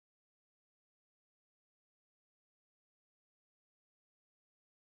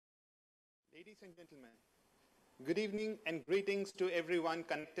Ladies and gentlemen, good evening and greetings to everyone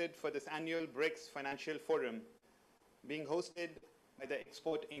connected for this annual BRICS Financial Forum being hosted by the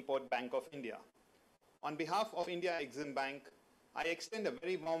Export-Import Bank of India. On behalf of India Exim Bank, I extend a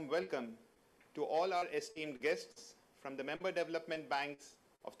very warm welcome to all our esteemed guests from the member development banks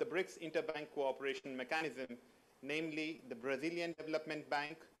of the BRICS Interbank Cooperation Mechanism, namely the Brazilian Development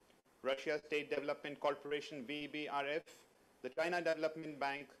Bank, Russia State Development Corporation VBRF, the China Development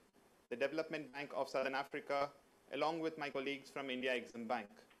Bank, the Development Bank of Southern Africa, along with my colleagues from India Exim Bank.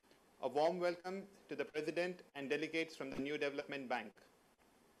 A warm welcome to the President and delegates from the New Development Bank.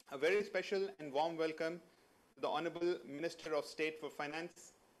 A very special and warm welcome to the Honorable Minister of State for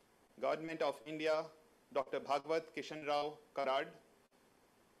Finance, Government of India, Dr. Bhagwat Kishan Rao Karad,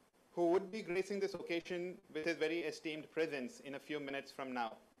 who would be gracing this occasion with his very esteemed presence in a few minutes from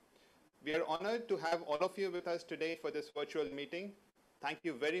now. We are honored to have all of you with us today for this virtual meeting. Thank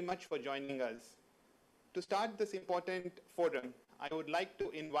you very much for joining us. To start this important forum, I would like to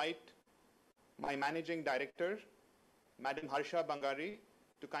invite my Managing Director, Madam Harsha Bangari,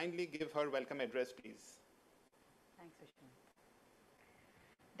 to kindly give her welcome address, please. Thanks, Vishnu.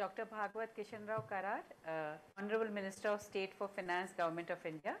 Dr. Bhagwat Kishan Rao Karad, Honorable Minister of State for Finance, Government of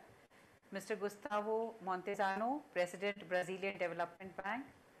India, Mr. Gustavo Montezano, President, Brazilian Development Bank,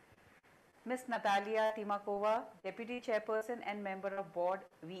 Ms. Natalia Timakova, Deputy Chairperson and Member of Board,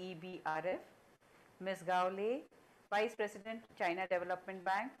 VEBRF, Ms. Gao Lei, Vice President, China Development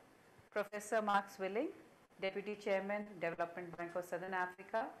Bank, Professor Mark Swilling, Deputy Chairman, Development Bank for Southern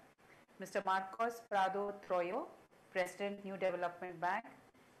Africa, Mr. Marcos Prado Troyo, President, New Development Bank,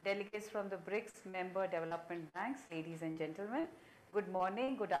 delegates from the BRICS member development banks, ladies and gentlemen, good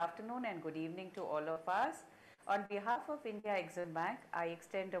morning, good afternoon, and good evening to all of us. On behalf of India Exim Bank, I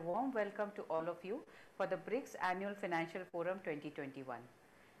extend a warm welcome to all of you for the BRICS Annual Financial Forum 2021.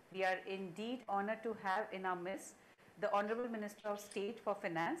 We are indeed honored to have in our midst the Honorable Minister of State for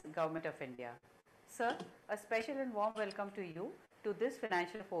Finance, Government of India. Sir, a special and warm welcome to you to this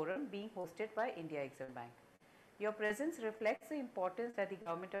financial forum being hosted by India Exim Bank. Your presence reflects the importance that the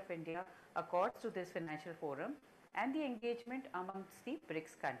Government of India accords to this financial forum and the engagement amongst the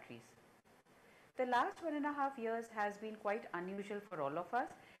BRICS countries. The last 1.5 years has been quite unusual for all of us,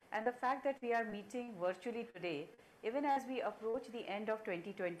 and the fact that we are meeting virtually today, even as we approach the end of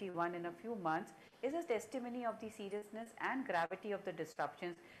 2021 in a few months, is a testimony of the seriousness and gravity of the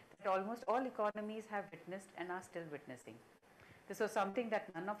disruptions that almost all economies have witnessed and are still witnessing. This was something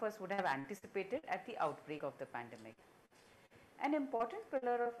that none of us would have anticipated at the outbreak of the pandemic. An important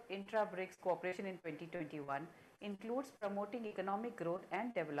pillar of intra-BRICS cooperation in 2021 includes promoting economic growth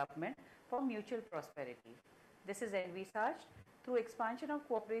and development for mutual prosperity. This is envisaged through expansion of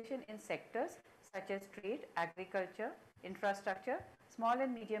cooperation in sectors such as trade, agriculture, infrastructure, small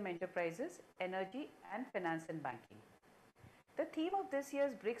and medium enterprises, energy, and finance and banking. The theme of this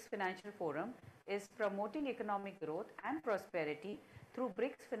year's BRICS Financial Forum is promoting economic growth and prosperity through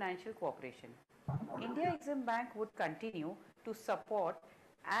BRICS financial cooperation. India Exim Bank would continue to support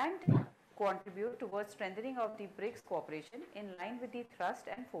and contribute towards strengthening of the BRICS cooperation in line with the thrust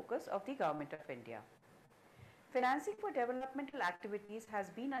and focus of the Government of India. Financing for developmental activities has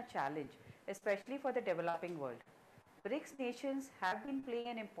been a challenge, especially for the developing world. BRICS nations have been playing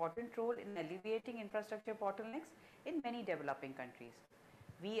an important role in alleviating infrastructure bottlenecks in many developing countries.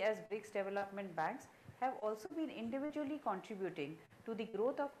 We as BRICS development banks have also been individually contributing to the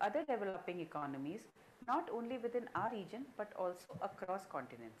growth of other developing economies, not only within our region but also across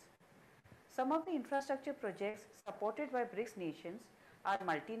continents. Some of the infrastructure projects supported by BRICS nations are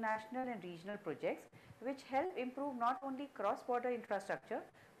multinational and regional projects which help improve not only cross-border infrastructure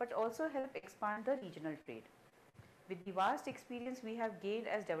but also help expand the regional trade. With the vast experience we have gained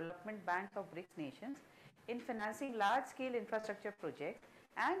as development banks of BRICS nations in financing large-scale infrastructure projects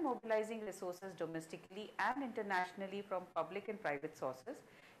and mobilizing resources domestically and internationally from public and private sources,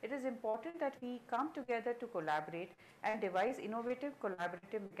 it is important that we come together to collaborate and devise innovative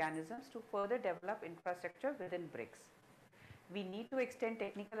collaborative mechanisms to further develop infrastructure within BRICS. We need to extend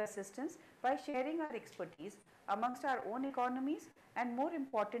technical assistance by sharing our expertise amongst our own economies and, more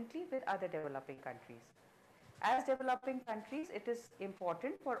importantly, with other developing countries. As developing countries, it is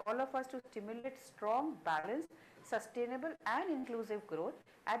important for all of us to stimulate strong, balanced, sustainable and inclusive growth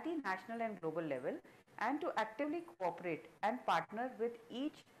at the national and global level, and to actively cooperate and partner with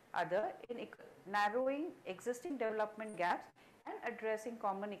each other in narrowing existing development gaps and addressing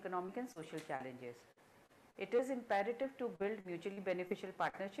common economic and social challenges. It is imperative to build mutually beneficial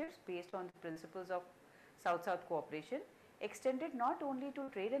partnerships based on the principles of South-South cooperation, extended not only to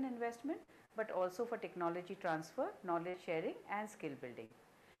trade and investment, but also for technology transfer, knowledge sharing and skill building.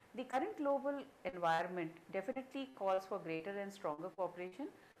 The current global environment definitely calls for greater and stronger cooperation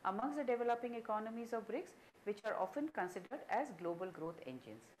amongst the developing economies of BRICS, which are often considered as global growth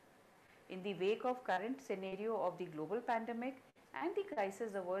engines. In the wake of current scenario of the global pandemic and the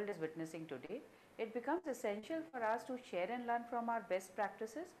crisis the world is witnessing today, it becomes essential for us to share and learn from our best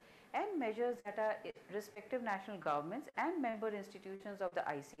practices and measures that our respective national governments and member institutions of the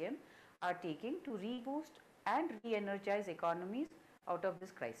ICM are taking to reboost and re-energize economies out of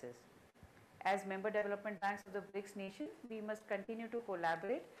this crisis. As member development banks of the BRICS nation, we must continue to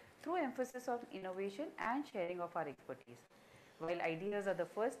collaborate through emphasis on innovation and sharing of our expertise. While ideas are the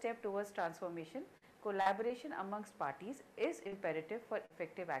first step towards transformation, collaboration amongst parties is imperative for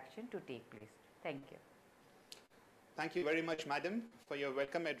effective action to take place. Thank you. Thank you very much, Madam, for your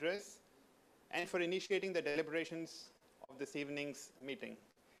welcome address and for initiating the deliberations of this evening's meeting.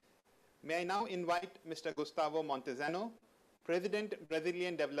 May I now invite Mr. Gustavo Montezano, President,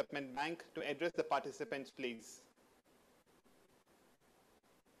 Brazilian Development Bank, to address the participants, please.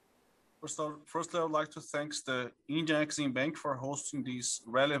 First, I would like to thank the Indian Exim Bank for hosting this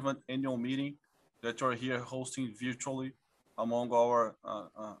relevant annual meeting that you are here hosting virtually among our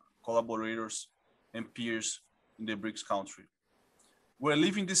collaborators and peers in the BRICS country. We're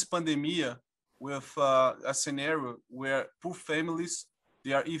living this pandemic with a scenario where poor families,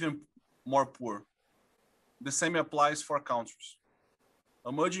 they are even more poor. The same applies for countries.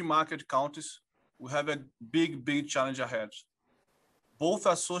 Emerging market countries will have a big challenge ahead. Both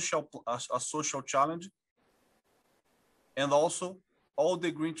a social challenge and also all the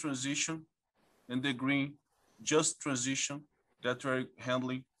green transition and the green just transition that we're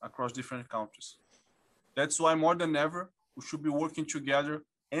handling across different countries. That's why more than ever, we should be working together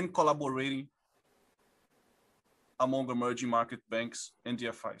and collaborating among emerging market banks and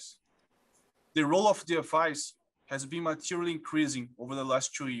DFIs. The role of DFIs has been materially increasing over the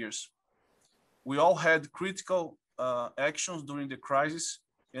last 2 years. We all had critical actions during the crisis,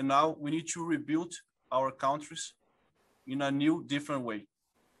 and now we need to rebuild our countries in a new, different way.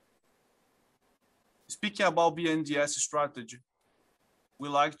 Speaking about BNDES strategy, we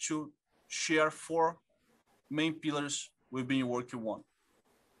like to share 4 main pillars we've been working on.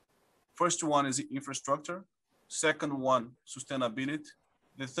 First one is infrastructure, second one, sustainability,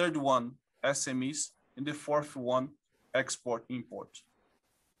 the third one, SMEs, and the fourth one, export import.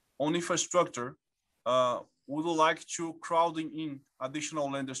 On infrastructure, we would like to crowding in additional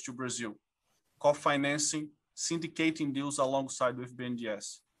lenders to Brazil, co-financing, syndicating deals alongside with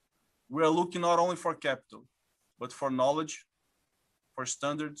BNDES. We are looking not only for capital, but for knowledge, for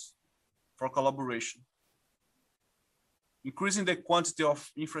standards, for collaboration. Increasing the quantity of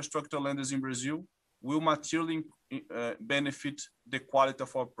infrastructure lenders in Brazil will materially benefit the quality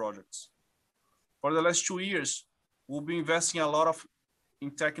of our projects. For the last 2 years, we'll be investing a lot in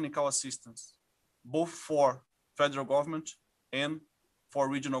technical assistance, both for federal government and for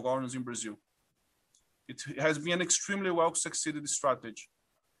regional governments in Brazil. It has been an extremely well succeeded strategy.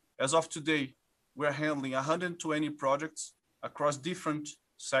 As of today, we are handling 120 projects across different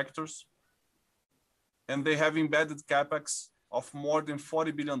sectors, and they have embedded capex of more than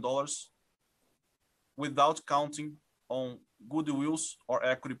 $40 billion without counting on goodwills or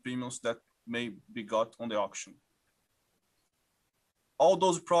equity premiums that may be got on the auction. All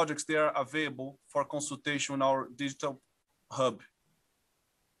those projects, they are available for consultation in our digital hub.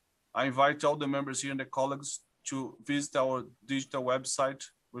 I invite all the members here and the colleagues to visit our digital website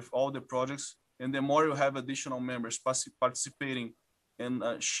with all the projects. And the more you have additional members participating and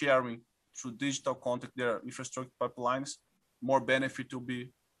sharing through digital contact their infrastructure pipelines, more benefit will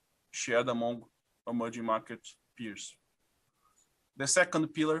be shared among emerging market peers. The second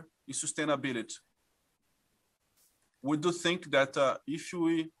pillar is sustainability. We do think that if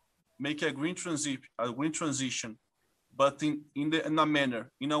we make a green transition, but in a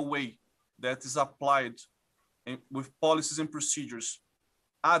manner, in a way that is applied and with policies and procedures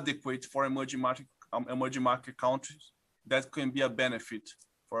adequate for emerging market countries, that can be a benefit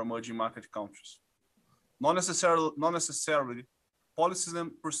for emerging market countries. Not necessarily policies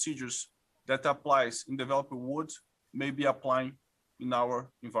and procedures that applies in developing world may be applying in our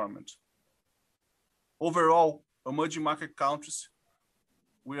environment. Overall, emerging market countries,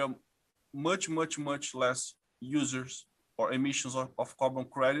 we are much less users or emissions of carbon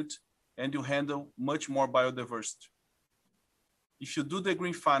credit, and you handle much more biodiversity. If you do the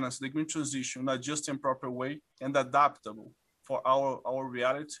green finance, the green transition in a just and proper way and adaptable for our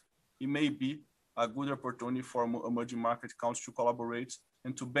reality, it may be a good opportunity for emerging market countries to collaborate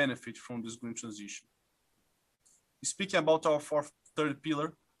and to benefit from this green transition. Speaking about our third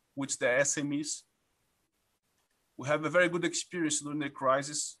pillar, which is the SMEs, we have a very good experience during the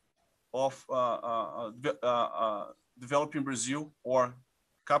crisis of developing Brazil or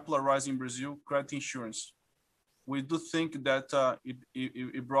capitalizing Brazil credit insurance. We do think that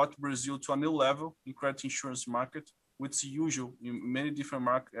it brought Brazil to a new level in credit insurance market, which is usual in many different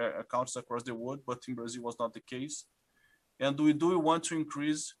accounts across the world, but in Brazil was not the case. And we do want to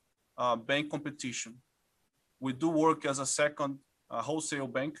increase bank competition. We do work as a second wholesale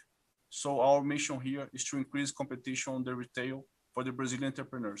bank, so our mission here is to increase competition on the retail for the Brazilian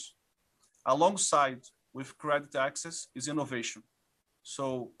entrepreneurs. Alongside with credit access is innovation.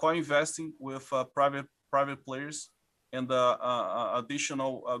 So co-investing with private players and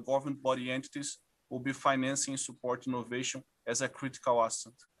additional government body entities will be financing and support innovation as a critical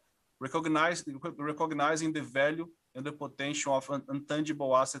asset. Recognizing the value and the potential of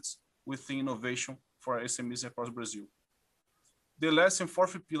intangible assets within innovation for SMEs across Brazil. The last and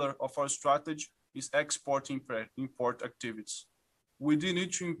fourth pillar of our strategy is export-import activities. We do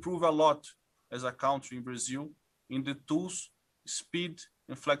need to improve a lot as a country in Brazil in the tools, speed,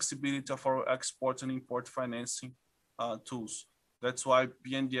 and flexibility of our export and import financing tools. That's why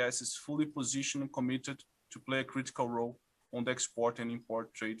BNDES is fully positioned and committed to play a critical role on the export and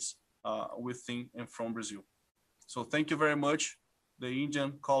import trades within and from Brazil. So thank you very much, the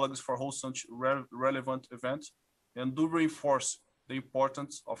Indian colleagues, for hosting such relevant events, and do reinforce the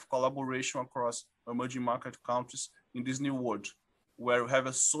importance of collaboration across emerging market countries in this new world, where we have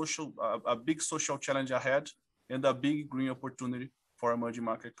a big social challenge ahead and a big green opportunity for emerging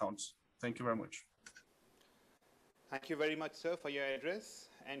market countries. Thank you very much. Thank you very much, sir, for your address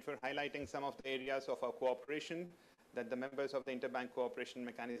and for highlighting some of the areas of our cooperation that the members of the Interbank Cooperation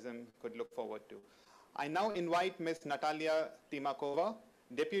Mechanism could look forward to. I now invite Ms. Natalia Timakova,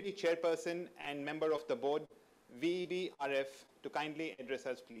 Deputy Chairperson and Member of the Board, VEB-RF, to kindly address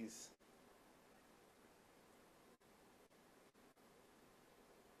us, please.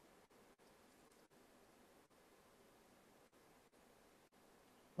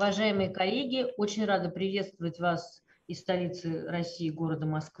 Уважаемые коллеги, очень рада приветствовать вас из столицы России, города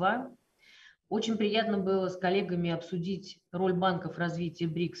Москва. Очень приятно было с коллегами обсудить роль банков развития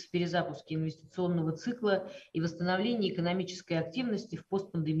БРИКС в перезапуске инвестиционного цикла и восстановлении экономической активности в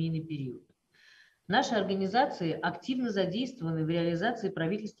постпандемийный период. Наши организации активно задействованы в реализации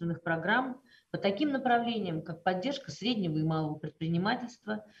правительственных программ по таким направлениям, как поддержка среднего и малого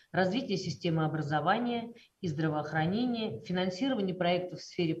предпринимательства, развитие системы образования и здравоохранения, финансирование проектов в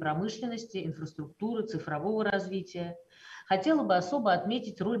сфере промышленности, инфраструктуры, цифрового развития. Хотела бы особо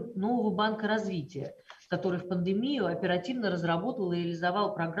отметить роль нового банка развития, который в пандемию оперативно разработал и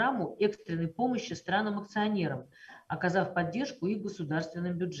реализовал программу экстренной помощи странам-акционерам, оказав поддержку их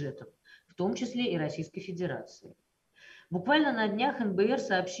государственным бюджетам, в том числе и Российской Федерации. Буквально на днях НБР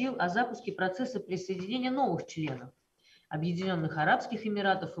сообщил о запуске процесса присоединения новых членов – Объединенных Арабских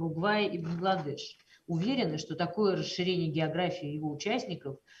Эмиратов, Уругвая и Бангладеш. Уверены, что такое расширение географии его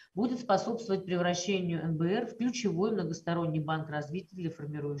участников будет способствовать превращению НБР в ключевой многосторонний банк развития для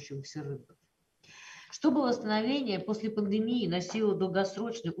формирующихся рынков. Чтобы восстановление после пандемии носило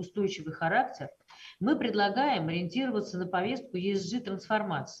долгосрочный устойчивый характер, мы предлагаем ориентироваться на повестку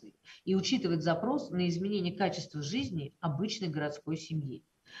ESG-трансформации и учитывать запрос на изменение качества жизни обычной городской семьи.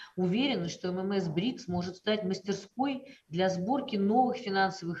 Уверены, что ММС БРИКС может стать мастерской для сборки новых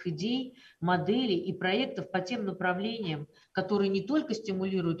финансовых идей, моделей и проектов по тем направлениям, которые не только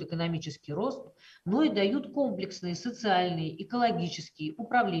стимулируют экономический рост, но и дают комплексные социальные, экологические,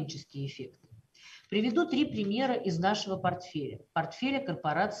 управленческие эффекты. Приведу 3 примера из нашего портфеля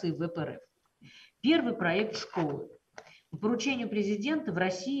корпорации ВПРФ. Первый проект «Школы». По поручению президента в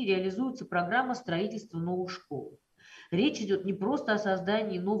России реализуется программа строительства новых школ. Речь идет не просто о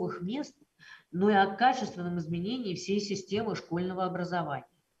создании новых мест, но и о качественном изменении всей системы школьного образования.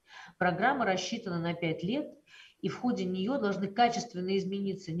 Программа рассчитана на 5 лет, и в ходе нее должны качественно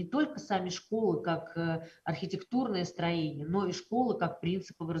измениться не только сами школы как архитектурное строение, но и школы как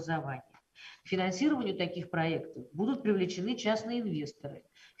принцип образования. К финансированию таких проектов будут привлечены частные инвесторы.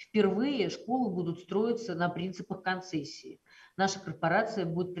 Впервые школы будут строиться на принципах концессии. Наша корпорация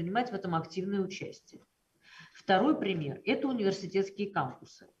будет принимать в этом активное участие. Второй пример – это университетские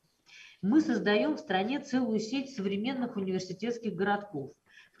кампусы. Мы создаем в стране целую сеть современных университетских городков,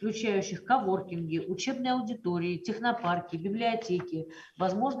 включающих коворкинги, учебные аудитории, технопарки, библиотеки,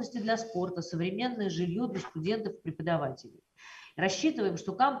 возможности для спорта, современное жилье для студентов и преподавателей. Рассчитываем,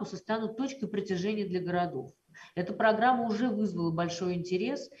 что кампусы станут точкой притяжения для городов. Эта программа уже вызвала большой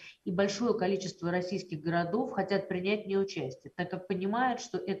интерес, и большое количество российских городов хотят принять в ней участие, так как понимают,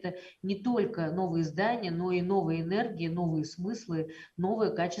 что это не только новые здания, но и новые энергии, новые смыслы,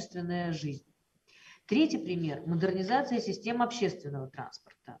 новая качественная жизнь. Третий пример – модернизация систем общественного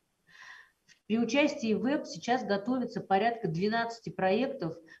транспорта. При участии в ВЭП сейчас готовится порядка 12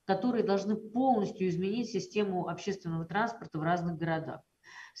 проектов, которые должны полностью изменить систему общественного транспорта в разных городах.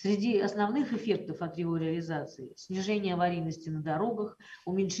 Среди основных эффектов от его реализации – снижение аварийности на дорогах,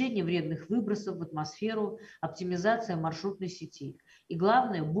 уменьшение вредных выбросов в атмосферу, оптимизация маршрутной сети. И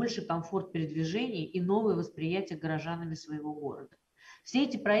главное – больше комфорт передвижения и новое восприятие горожанами своего города. Все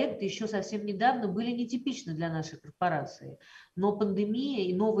эти проекты еще совсем недавно были нетипичны для нашей корпорации, но пандемия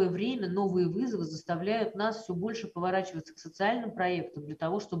и новое время, новые вызовы заставляют нас все больше поворачиваться к социальным проектам для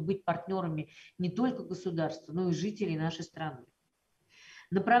того, чтобы быть партнерами не только государства, но и жителей нашей страны.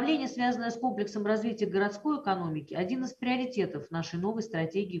 Направление, связанное с комплексом развития городской экономики, один из приоритетов нашей новой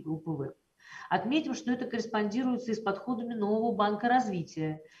стратегии группы ВЭП. Отметим, что это корреспондируется и с подходами нового банка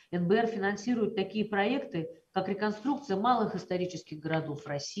развития. НБР финансирует такие проекты, как реконструкция малых исторических городов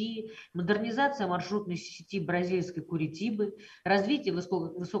России, модернизация маршрутной сети бразильской Куритибы, развитие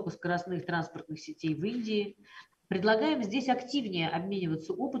высокоскоростных транспортных сетей в Индии. Предлагаем здесь активнее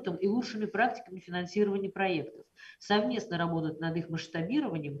обмениваться опытом и лучшими практиками финансирования проектов, совместно работать над их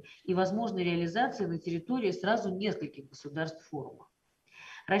масштабированием и возможной реализацией на территории сразу нескольких государств форума.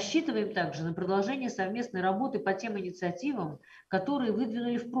 Рассчитываем также на продолжение совместной работы по тем инициативам, которые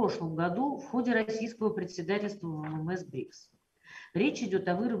выдвинули в прошлом году в ходе российского председательства в ММС БРИКС. Речь идет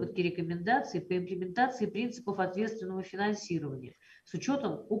о выработке рекомендаций по имплементации принципов ответственного финансирования с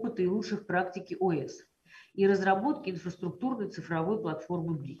учетом опыта и лучших практик ОС и разработке инфраструктурной цифровой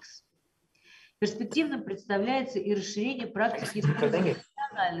платформы БРИКС. Перспективным представляется и расширение практики использования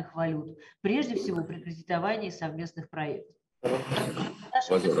национальных валют, прежде всего при кредитовании совместных проектов.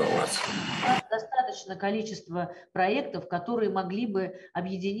 Достаточно количество проектов, которые могли бы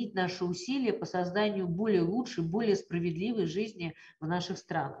объединить наши усилия по созданию более лучшей, более справедливой жизни в наших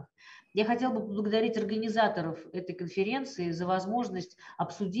странах. Я хотела бы поблагодарить организаторов этой конференции за возможность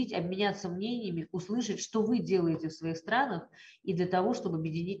обсудить, обменяться мнениями, услышать, что вы делаете в своих странах и для того, чтобы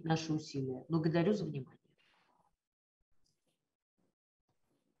объединить наши усилия. Благодарю за внимание.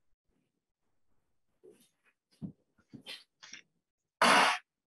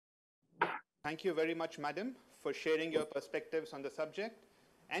 Thank you very much, Madam, for sharing your perspectives on the subject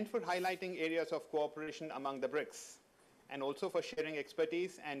and for highlighting areas of cooperation among the BRICS, and also for sharing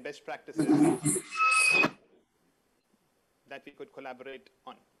expertise and best practices that we could collaborate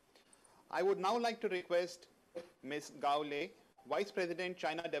on. I would now like to request Ms. Gao Lei, Vice President,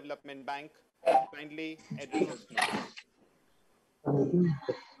 China Development Bank, to kindly address us now.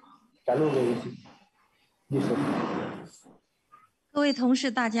 各位同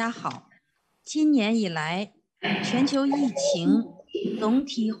事，大家好。今年以来，全球疫情总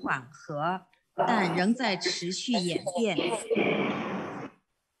体缓和，但仍在持续演变。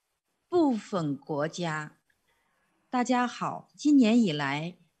部分国家，大家好，今年以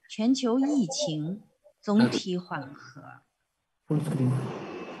来，全球疫情总体缓和。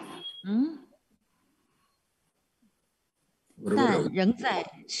但仍在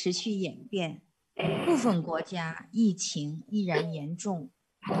持续演变。部分国家疫情依然严重。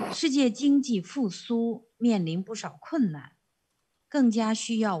世界经济复苏面临不少困难，更加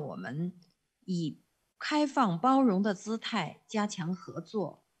需要我们以开放包容的姿态加强合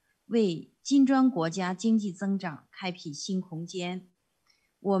作，为金砖国家经济增长开辟新空间。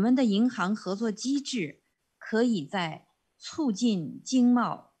我们的银行合作机制可以在促进经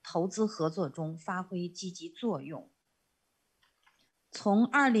贸投资合作中发挥积极作用。从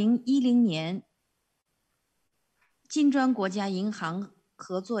2010年，金砖国家银行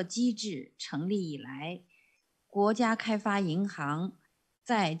合作机制成立以来，国家开发银行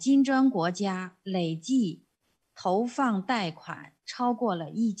在金砖国家累计投放贷款超过了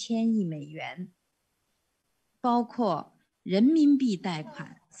1000亿美元，包括人民币贷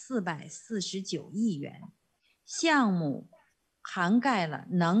款449亿元，项目涵盖了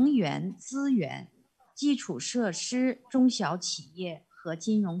能源、资源、基础设施、中小企业和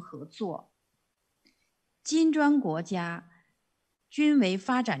金融合作。金砖国家均为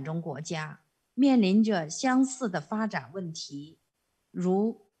发展中国家，面临着相似的发展问题，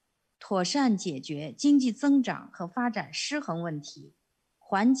如妥善解决经济增长和发展失衡问题、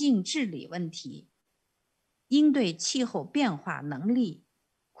环境治理问题、应对气候变化能力、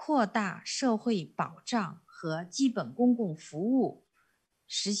扩大社会保障和基本公共服务、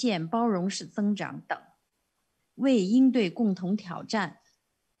实现包容式增长等。为应对共同挑战、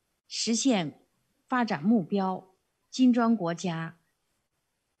实现发展目标，金砖国家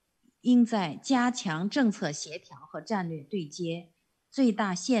应在加强政策协调和战略对接，最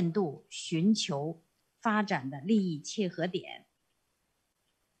大限度寻求发展的利益切合点，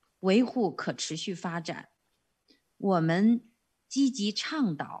维护可持续发展。我们积极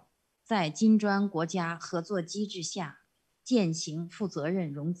倡导在金砖国家合作机制下践行负责任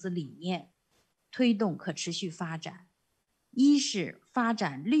融资理念，推动可持续发展。一是发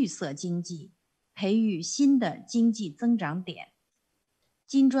展绿色经济，培育新的经济增长点。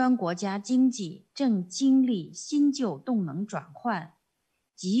金砖国家经济正经历新旧动能转换，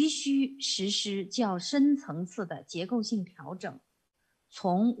急需实施较深层次的结构性调整。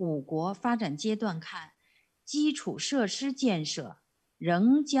从5国发展阶段看，基础设施建设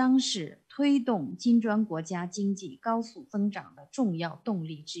仍将是推动金砖国家经济高速增长的重要动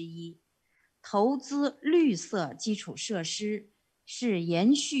力之一。投资绿色基础设施是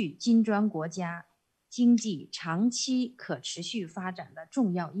延续金砖国家经济长期可持续发展的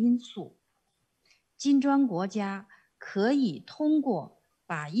重要因素。金砖国家可以通过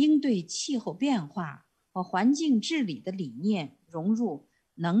把应对气候变化和环境治理的理念融入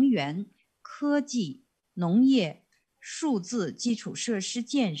能源、科技、农业、数字基础设施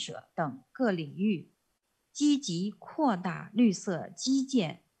建设等各领域，积极扩大绿色基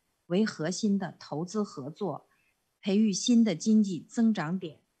建为核心的投资合作，培育新的经济增长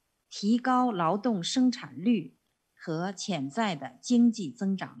点，提高劳动生产率和潜在的经济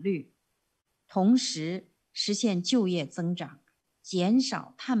增长率，同时实现就业增长，减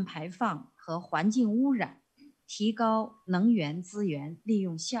少碳排放和环境污染，提高能源资源利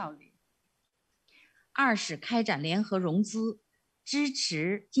用效率。二是开展联合融资，支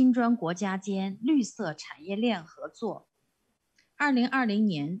持金砖国家间绿色产业链合作。2020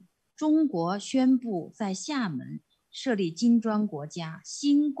年，中国宣布在厦门设立金砖国家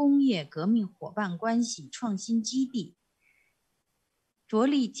新工业革命伙伴关系创新基地，着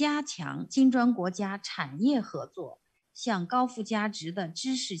力加强金砖国家产业合作，向高附加值的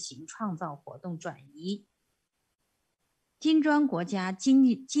知识型创造活动转移。金砖国家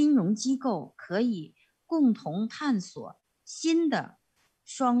金融机构可以共同探索新的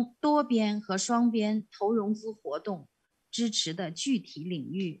多边和双边投融资活动支持的具体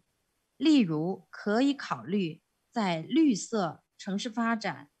领域，例如可以考虑在绿色城市发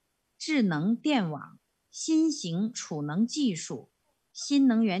展、智能电网、新型储能技术、新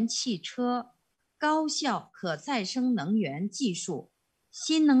能源汽车、高效可再生能源技术、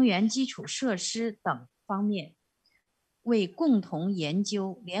新能源基础设施等方面，为共同研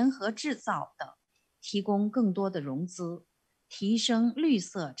究、联合制造等提供更多的融资，提升绿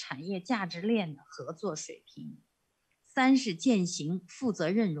色产业价值链的合作水平。三是践行负责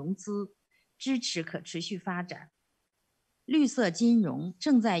任融资，支持可持续发展。绿色金融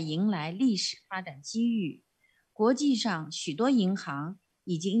正在迎来历史发展机遇，国际上许多银行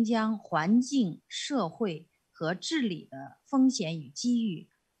已经将环境、社会和治理的风险与机遇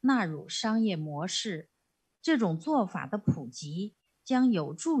纳入商业模式。这种做法的普及将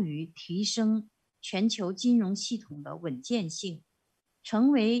有助于提升全球金融系统的稳健性，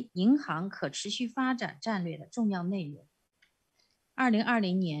成为银行可持续发展战略的重要内容。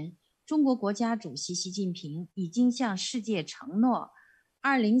2020年，中国国家主席习近平已经向世界承诺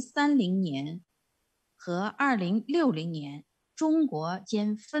，2030年和2060年，中国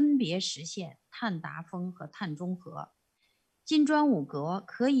将分别实现碳达峰和碳中和。金砖5国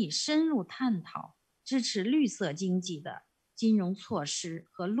可以深入探讨支持绿色经济的金融措施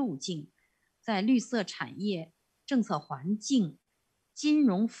和路径，在绿色产业、政策环境、金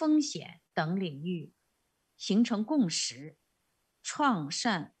融风险等领域形成共识，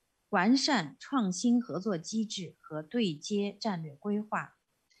完善创新合作机制和对接战略规划。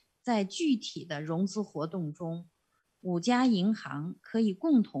在具体的融资活动中，5家银行可以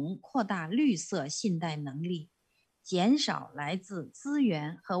共同扩大绿色信贷能力，减少来自资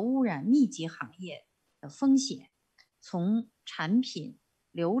源和污染密集行业的风险，从产品、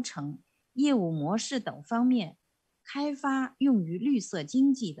流程、业务模式等方面开发用于绿色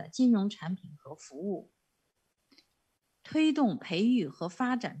经济的金融产品和服务，推动培育和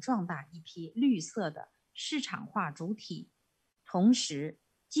发展壮大一批绿色的市场化主体，同时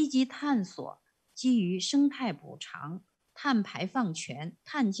积极探索基于生态补偿、碳排放权、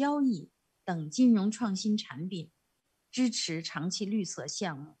碳交易等金融创新产品，支持长期绿色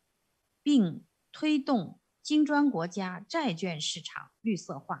项目，并推动金砖国家债券市场绿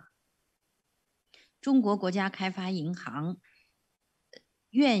色化。中国国家开发银行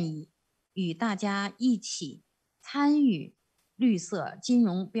愿意与大家一起参与绿色金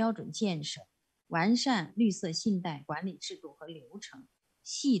融标准建设，完善绿色信贷管理制度和流程，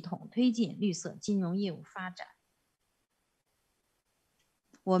系统推进绿色金融业务发展。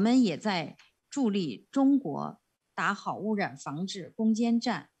我们也在助力中国打好污染防治攻坚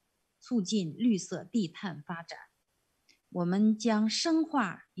战，促进绿色低碳发展。我们将深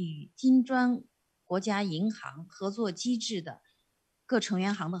化与金砖国家银行合作机制的各成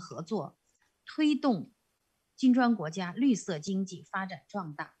员行的合作，推动金砖国家绿色经济发展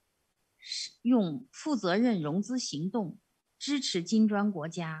壮大，用负责任融资行动支持金砖国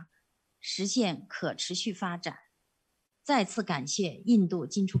家实现可持续发展。再次感谢印度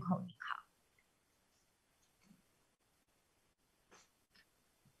进出口银行。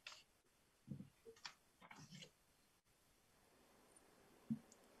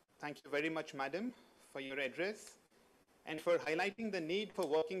Thank you very much, Madam, for your address and for highlighting the need for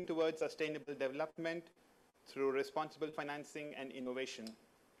working towards sustainable development through responsible financing and innovation.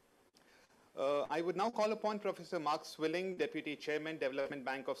 I would now call upon Professor Mark Swilling, Deputy Chairman, Development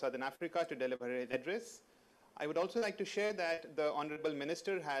Bank of Southern Africa, to deliver his address. I would also like to share that the Honorable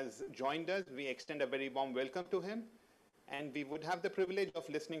Minister has joined us. We extend a very warm welcome to him, and we would have the privilege of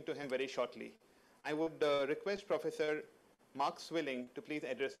listening to him very shortly. I would request Professor Mark Swilling to please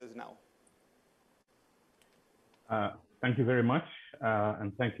address us now. Thank you very much,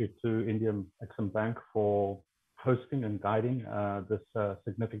 and thank you to Indian Exim Bank for hosting and guiding this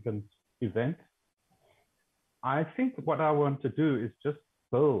significant event. I think what I want to do is just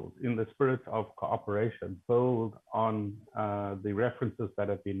build in the spirit of cooperation, build on the references that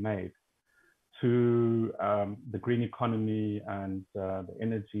have been made to the green economy and the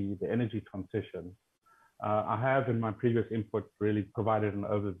energy transition. I have in my previous input really provided an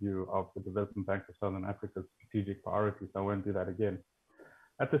overview of the Development Bank of Southern Africa's strategic priorities. I won't do that again.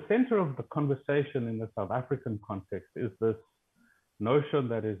 At the center of the conversation in the South African context is this notion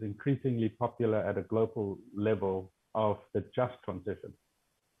that is increasingly popular at a global level of the just transition.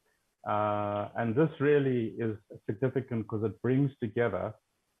 And this really is significant because it brings together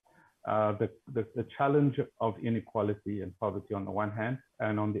the challenge of inequality and poverty on the one hand,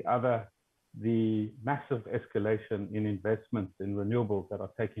 and on the other, the massive escalation in investments in renewables that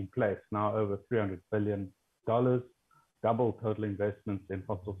are taking place, now over $300 billion, double total investments in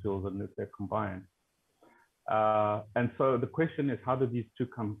fossil fuels and nuclear combined. And so the question is, how do these two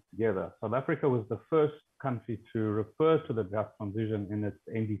come together? South Africa was the first country to refer to the just transition in its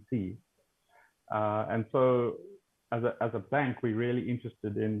NDC. And so as a bank, we're really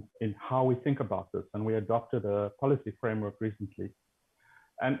interested in how we think about this. And we adopted a policy framework recently.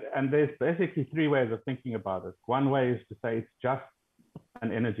 And there's basically three ways of thinking about it. One way is to say it's just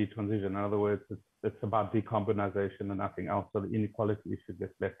an energy transition. In other words, it's about decarbonization and nothing else. So the inequality issue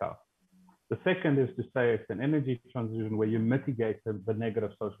gets left out. The second is to say it's an energy transition where you mitigate the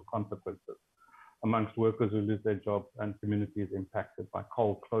negative social consequences amongst workers who lose their jobs and communities impacted by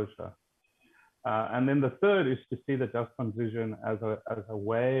coal closure. And then the third is to see the just transition as a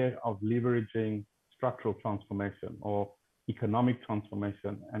way of leveraging structural transformation or economic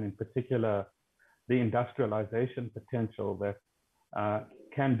transformation, and in particular, the industrialization potential that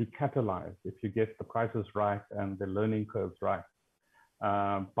can be catalyzed if you get the prices right and the learning curves right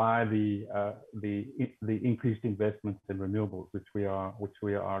by the increased investments in renewables, which we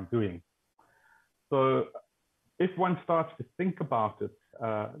are doing. So if one starts to think about it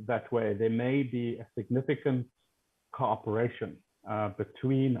that way, there may be a significant cooperation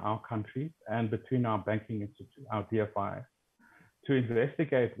between our countries and between our banking institutions, our DFIs, to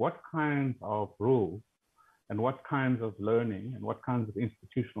investigate what kinds of rules and what kinds of learning and what kinds of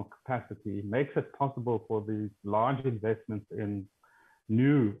institutional capacity makes it possible for these large investments in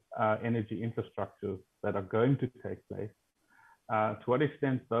new energy infrastructures that are going to take place, to what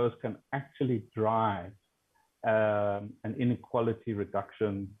extent those can actually drive an inequality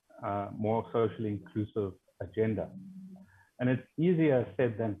reduction, more socially inclusive agenda. And it's easier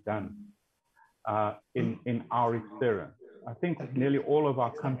said than done in our experience. I think nearly all of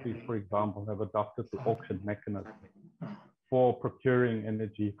our countries, for example, have adopted the auction mechanism for procuring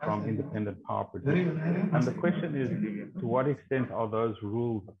energy from independent power producers. And the question is, to what extent are those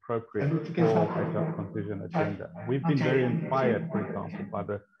rules appropriate for a just transition agenda? We've been very inspired, for example, by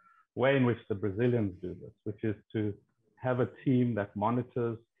the way in which the Brazilians do this, which is to have a team that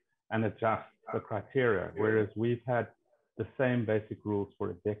monitors and adjusts the criteria, whereas we've had the same basic rules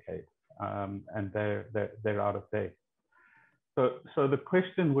for a decade, and they're out of date. So the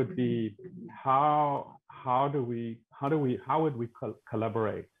question would be, how would we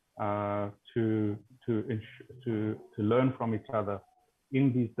collaborate to learn from each other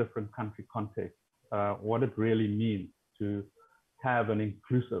in these different country contexts, what it really means to have an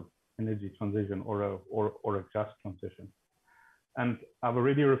inclusive energy transition or a just transition. And I've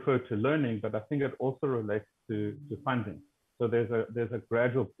already referred to learning, but I think it also relates to funding. So there's a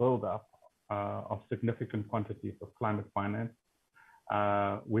gradual build-up of significant quantities of climate finance,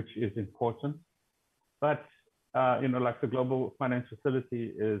 which is important. But like the Global Finance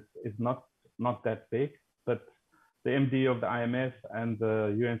Facility is not that big, but the MD of the IMF and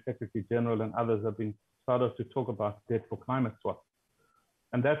the UN Secretary General and others have been started to talk about debt for climate swaps.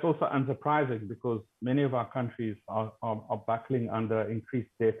 And that's also unsurprising because many of our countries are buckling under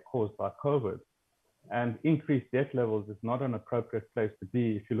increased debt caused by COVID. And increased debt levels is not an appropriate place to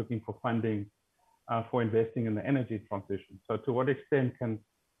be if you're looking for funding for investing in the energy transition. So to what extent can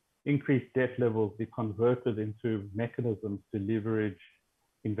increased debt levels be converted into mechanisms to leverage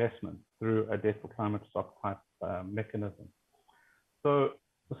investment through a debt for climate swap type mechanism? So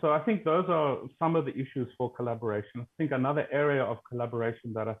I think those are some of the issues for collaboration. I think another area of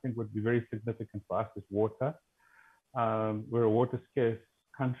collaboration that I think would be very significant for us is water. We're a water scarce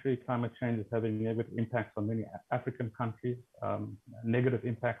country. Climate change is having negative impacts on many African countries, negative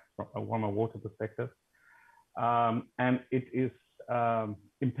impacts from a water perspective. And it is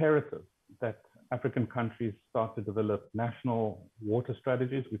imperative that African countries start to develop national water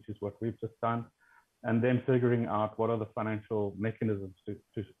strategies, which is what we've just done, and then figuring out what are the financial mechanisms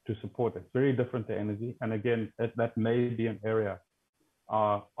to support it. It's very different to energy. And again, that may be an area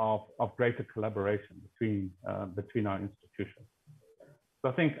of greater collaboration between our institutions. So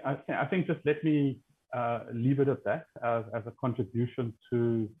I think just let me leave it at that as a contribution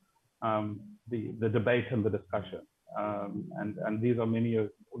to the debate and the discussion. And these are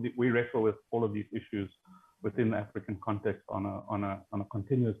we wrestle with all of these issues within the African context on a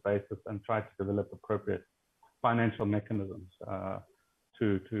continuous basis and try to develop appropriate financial mechanisms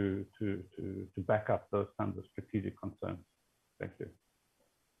to back up those kinds of strategic concerns. Thank you.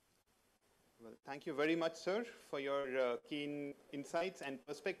 Well, thank you very much, sir, for your keen insights and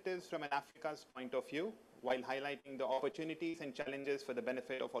perspectives from an Africa's point of view, while highlighting the opportunities and challenges for the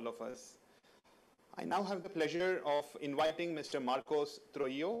benefit of all of us. I now have the pleasure of inviting Mr. Marcos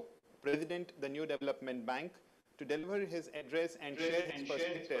Trujillo, President, the New Development Bank, to deliver his address and share his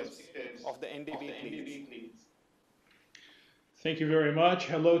perspectives of the NDB, please. Thank you very much.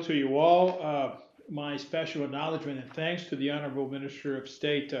 Hello to you all. My special acknowledgement and thanks to the Honorable Minister of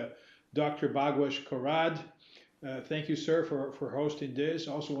State, Dr. Bagwas Karad. Thank you, sir, for hosting this.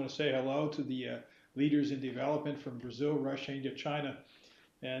 I also want to say hello to the leaders in development from Brazil, Russia, India, China,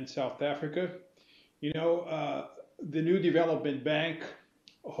 and South Africa. You know, the New Development Bank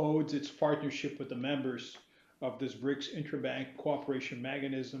holds its partnership with the members of this BRICS Interbank Cooperation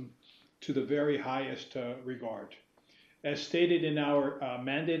Mechanism to the very highest regard. As stated in our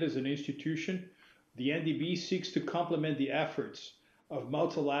mandate as an institution, the NDB seeks to complement the efforts of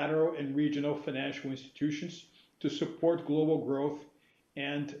multilateral and regional financial institutions to support global growth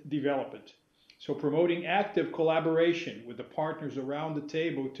and development. So promoting active collaboration with the partners around the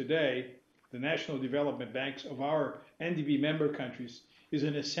table today, the national development banks of our NDB member countries, is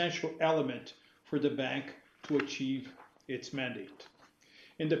an essential element for the bank to achieve its mandate.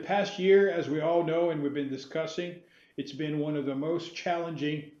 In the past year, as we all know and we've been discussing, it's been one of the most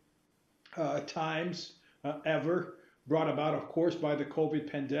challenging times ever, brought about, of course, by the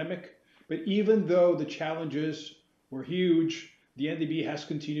COVID pandemic. But even though the challenges were huge, the NDB has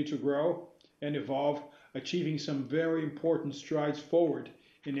continued to grow and evolve, achieving some very important strides forward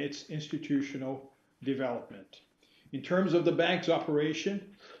in its institutional development. In terms of the bank's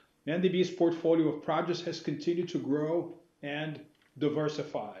operation, NDB's portfolio of projects has continued to grow and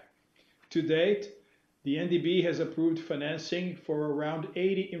diversify. To date, the NDB has approved financing for around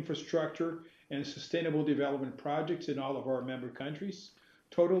 80 infrastructure and sustainable development projects in all of our member countries,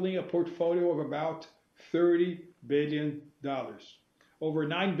 totaling a portfolio of about $30 billion. Over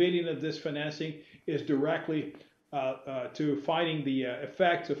 $9 billion of this financing is directly to fighting the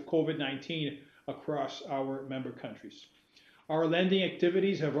effects of COVID-19 across our member countries. Our lending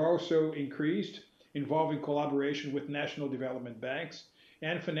activities have also increased, involving collaboration with national development banks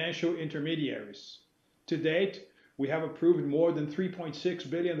and financial intermediaries. To date, we have approved more than $3.6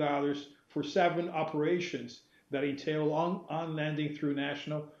 billion for 7 operations that entail on lending through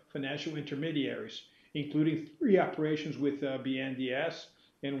national financial intermediaries, including 3 operations with BNDES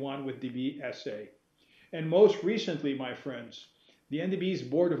and 1 with DBSA. And most recently, my friends, the NDB's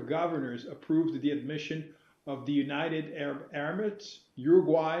Board of Governors approved the admission of the United Arab Emirates,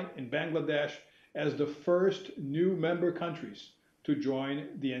 Uruguay, and Bangladesh as the first new member countries to join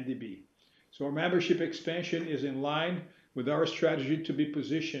the NDB. So our membership expansion is in line with our strategy to be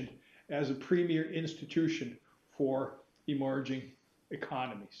positioned as a premier institution for emerging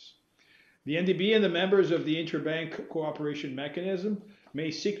economies. The NDB and the members of the Interbank Cooperation Mechanism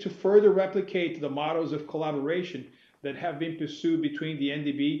may seek to further replicate the models of collaboration that have been pursued between the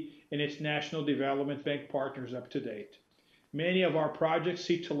NDB and its national development bank partners up to date. Many of our projects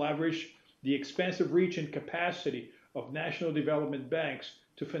seek to leverage the expansive reach and capacity of national development banks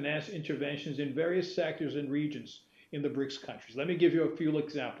to finance interventions in various sectors and regions, in the BRICS countries. Let me give you a few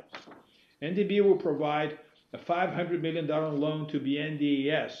examples. NDB will provide a $500 million loan to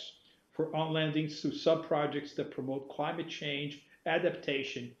BNDES for on-lending to sub-projects that promote climate change,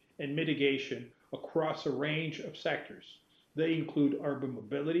 adaptation, and mitigation across a range of sectors. They include urban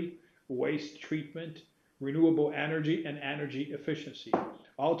mobility, waste treatment, renewable energy, and energy efficiency.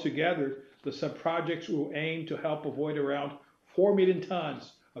 Altogether, the sub-projects will aim to help avoid around 4 million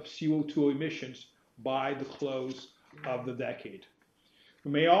tons of CO2 emissions by the close of the decade.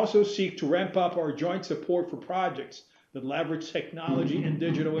 We may also seek to ramp up our joint support for projects that leverage technology and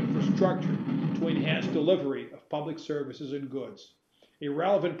digital infrastructure to enhance delivery of public services and goods. A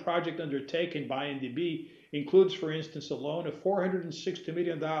relevant project undertaken by NDB includes, for instance, a loan of $460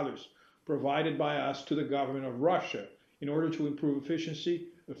 million provided by us to the government of Russia in order to improve efficiency,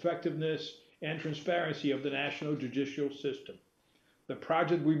 effectiveness, and transparency of the national judicial system. The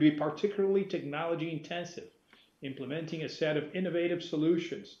project will be particularly technology intensive, implementing a set of innovative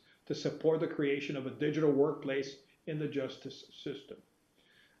solutions to support the creation of a digital workplace in the justice system.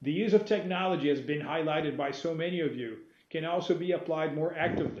 The use of technology has been highlighted by so many of you, can also be applied more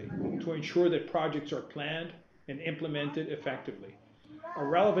actively to ensure that projects are planned and implemented effectively. A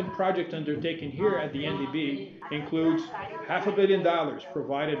relevant project undertaken here at the NDB includes $500 million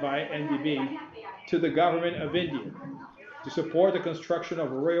provided by NDB to the government of India to support the construction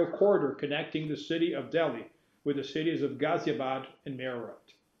of a rail corridor connecting the city of Delhi with the cities of Ghaziabad and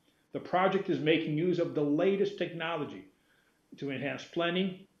Meerut. The project is making use of the latest technology to enhance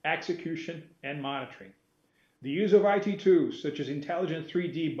planning, execution, and monitoring. The use of IT tools, such as intelligent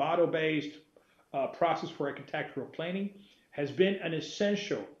 3D model-based process for architectural planning, has been an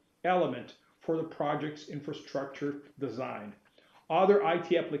essential element for the project's infrastructure design. Other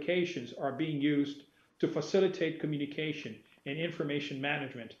IT applications are being used to facilitate communication and information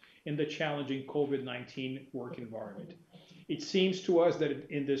management in the challenging COVID-19 work environment. It seems to us that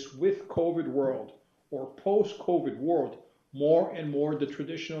in this with COVID world or post-COVID world, more and more the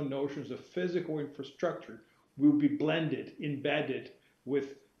traditional notions of physical infrastructure will be blended, embedded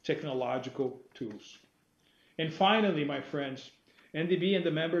with technological tools. And finally, my friends, NDB and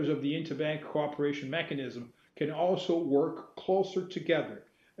the members of the Interbank Cooperation Mechanism can also work closer together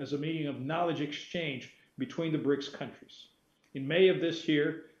as a means of knowledge exchange between the BRICS countries. In May of this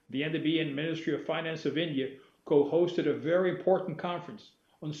year, the NDB and Ministry of Finance of India co-hosted a very important conference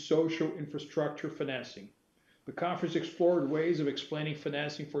on social infrastructure financing. The conference explored ways of explaining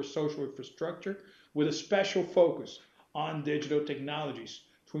financing for social infrastructure with a special focus on digital technologies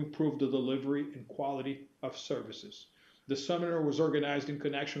to improve the delivery and quality of services. The seminar was organized in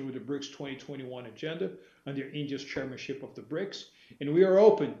connection with the BRICS 2021 agenda under India's chairmanship of the BRICS, and we are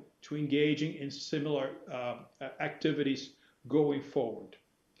open to engaging in similar activities going forward.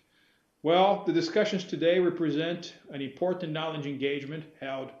 Well, the discussions today represent an important knowledge engagement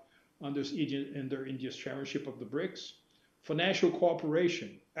held under India's chairmanship of the BRICS. Financial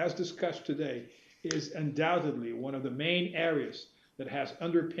cooperation, as discussed today, is undoubtedly one of the main areas that has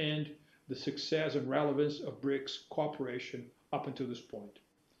underpinned the success and relevance of BRICS cooperation up until this point.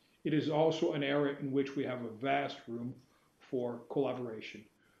 It is also an area in which we have a vast room for collaboration.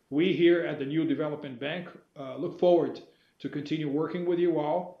 We here at the New Development Bank look forward to continue working with you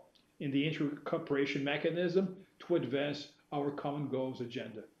all in the inter-cooperation mechanism to advance our common goals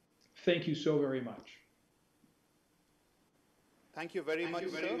agenda. Thank you so very much. Thank you very much,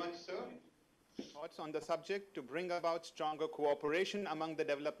 sir. Thoughts on the subject to bring about stronger cooperation among the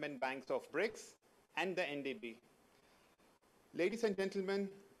development banks of BRICS and the NDB. Ladies and gentlemen,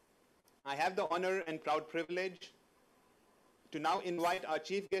 I have the honor and proud privilege to now invite our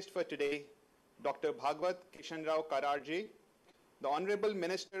chief guest for today, Dr. Bhagwat Kishanrao Kararji, the Honorable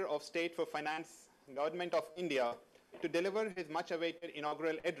Minister of State for Finance, Government of India, to deliver his much-awaited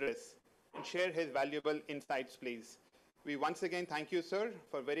inaugural address and share his valuable insights, please. We once again thank you, sir,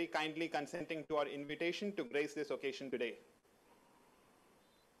 for very kindly consenting to our invitation to grace this occasion today.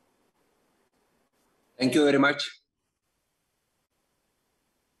 Thank you very much.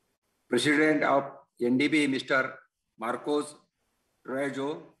 President of NDB, Mr. Marcos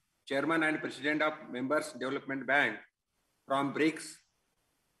Rajo, Chairman and President of Members Development Bank from BRICS,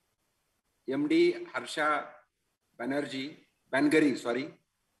 MD Harsha Bangari,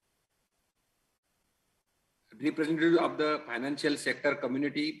 representative of the financial sector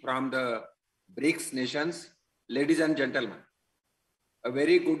community from the BRICS nations, ladies and gentlemen, a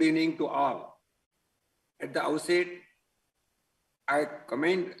very good evening to all. At the outset, I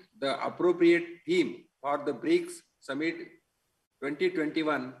commend the appropriate theme for the BRICS Summit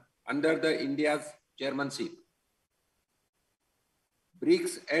 2021 under the India's chairmanship.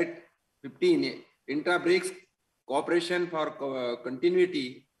 BRICS at 15, intra-BRICS cooperation for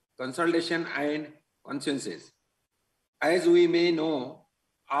continuity, consolidation, and consensus. As we may know,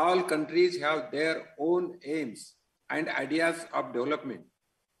 all countries have their own aims and ideas of development.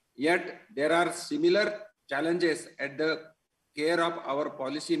 Yet there are similar challenges at the care of our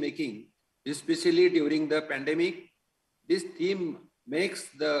policy making, especially during the pandemic. This theme makes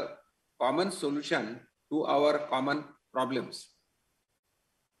the common solution to our common problems.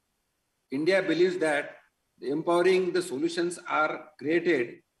 India believes that empowering the solutions are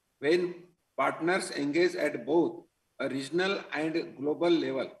created when partners engage at both a regional and global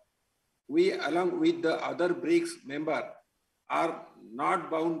level. We, along with the other BRICS members, are not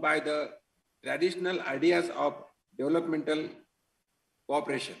bound by the traditional ideas of developmental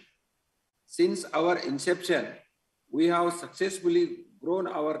cooperation. Since our inception, we have successfully grown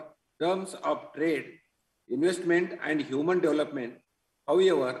our terms of trade, investment, and human development.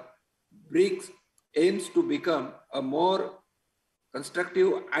 However, BRICS aims to become a more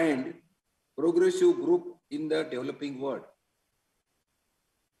constructive and progressive group in the developing world.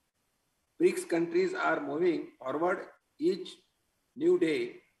 BRICS countries are moving forward each new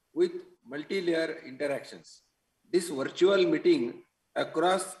day with multi-layer interactions. This virtual meeting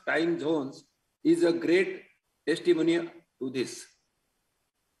across time zones is a great testimony to this.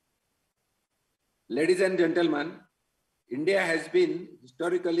 Ladies and gentlemen, India has been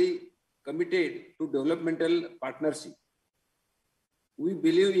historically committed to developmental partnership. We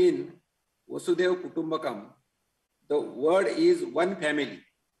believe in Vasudhaiva Kutumbakam. The word is one family.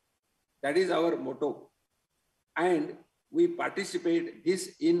 That is our motto. And we participate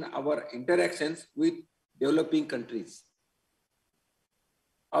this in our interactions with developing countries.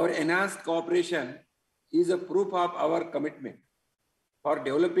 Our enhanced cooperation is a proof of our commitment for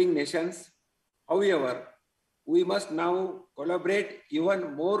developing nations. However, we must now collaborate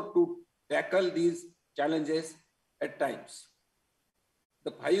even more to tackle these challenges at times.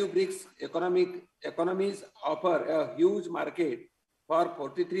 The 5 BRICS economies offer a huge market for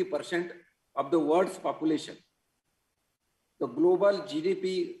 43% of the world's population. The global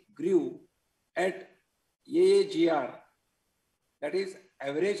GDP grew at AAGR, that is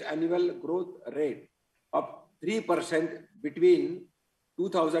average annual growth rate, of 3% between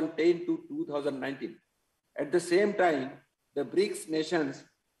 2010 to 2019. At the same time, the BRICS nations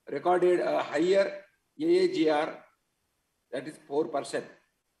recorded a higher AAGR, that is 4%.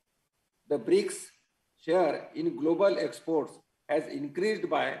 The BRICS share in global exports has increased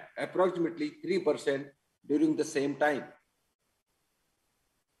by approximately 3% during the same time.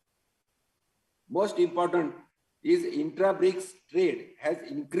 Most important is intra-BRICS trade has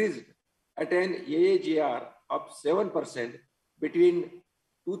increased at an AAGR of 7% between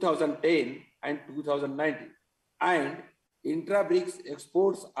 2010 and 2019. And intra-BRICS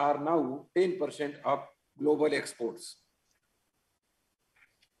exports are now 10% of global exports.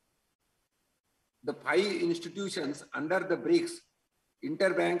 The 5 institutions under the BRICS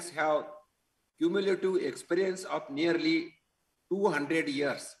interbanks have cumulative experience of nearly 200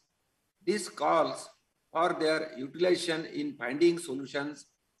 years. This calls for their utilization in finding solutions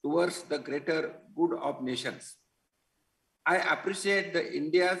towards the greater good of nations. I appreciate the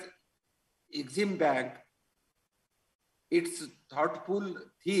India's Exim Bank, its thoughtful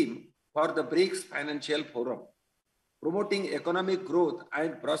theme for the BRICS Financial Forum, promoting economic growth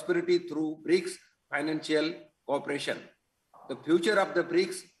and prosperity through BRICS financial cooperation. The future of the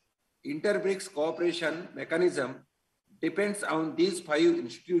BRICS inter-BRICS cooperation mechanism depends on these 5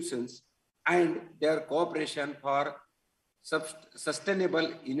 institutions and their cooperation for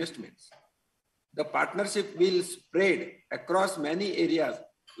sustainable investments. The partnership will spread across many areas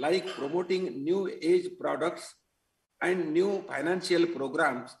like promoting new age products and new financial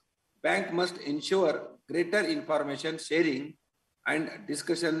programs. Bank must ensure greater information sharing and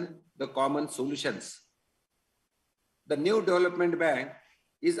discussion the common solutions. The new development bank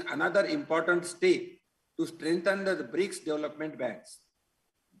is another important step to strengthen the BRICS development banks.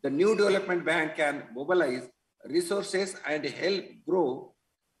 The new development bank can mobilize resources and help grow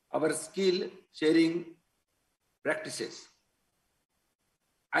our skill sharing practices.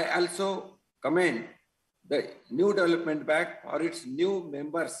 I also commend the new development bank for its new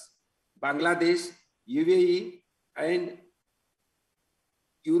members, Bangladesh, UAE, and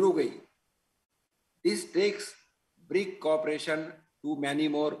Uruguay. This takes BRICS cooperation to many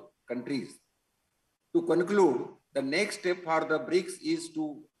more countries. To conclude, the next step for the BRICS is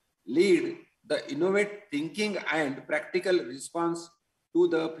to lead the innovative thinking and practical response to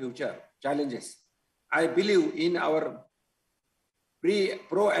the future challenges. I believe in our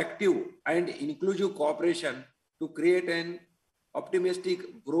proactive and inclusive cooperation to create an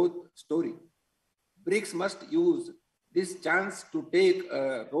optimistic growth story. BRICS must use this chance to take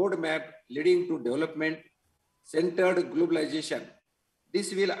a roadmap leading to development-centered globalization.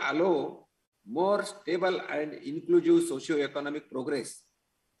 This will allow more stable and inclusive socio-economic progress.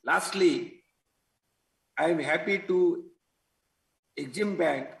 Lastly, I am happy to Exim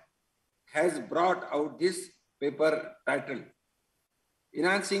Bank has brought out this paper titled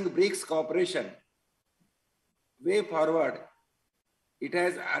Enhancing BRICS Cooperation Way Forward. It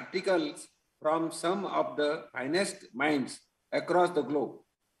has articles from some of the finest minds across the globe.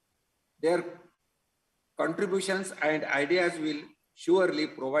 Their contributions and ideas will surely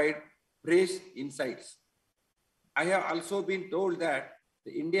provide fresh insights. I have also been told that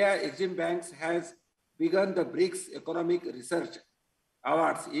the India Exim Banks has begun the BRICS Economic Research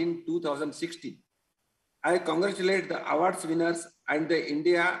Awards in 2016. I congratulate the awards winners and the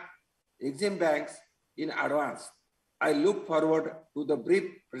India Exim Banks in advance. I look forward to the brief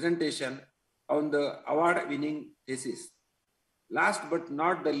presentation on the award-winning thesis. Last but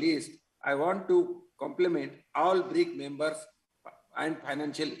not the least, I want to compliment all BRIC members and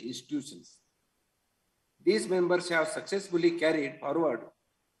financial institutions. These members have successfully carried forward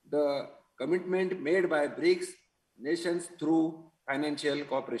the commitment made by BRICS nations through financial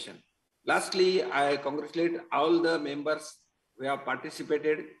cooperation. Lastly, I congratulate all the members who have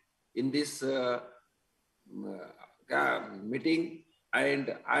participated in this meeting,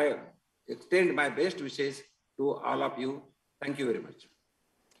 and I extend my best wishes to all of you. Thank you very much.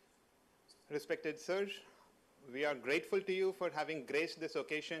 Respected Sir, we are grateful to you for having graced this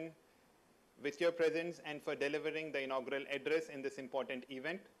occasion with your presence and for delivering the inaugural address in this important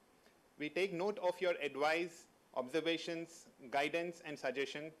event. We take note of your advice, observations, guidance, and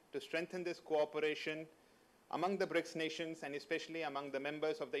suggestion to strengthen this cooperation among the BRICS nations and especially among the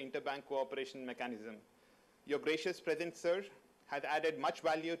members of the Interbank Cooperation Mechanism. Your gracious presence, sir, has added much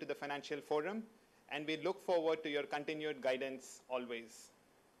value to the Financial Forum, and we look forward to your continued guidance always.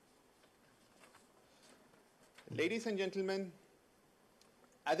 Ladies and gentlemen,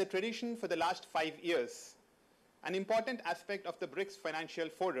 as a tradition for the last 5 years, an important aspect of the BRICS Financial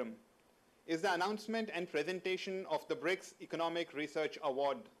Forum is the announcement and presentation of the BRICS Economic Research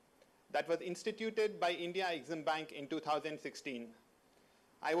Award that was instituted by India Exim Bank in 2016.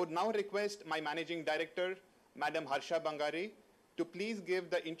 I would now request my Managing Director, Madam Harsha Bangari, to please give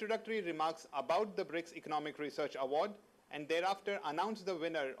the introductory remarks about the BRICS Economic Research Award and thereafter announce the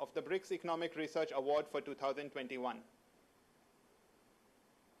winner of the BRICS Economic Research Award for 2021.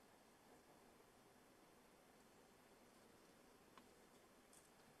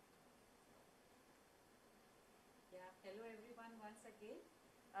 Hello everyone once again.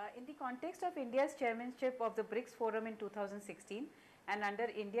 In the context of India's chairmanship of the BRICS Forum in 2016 and under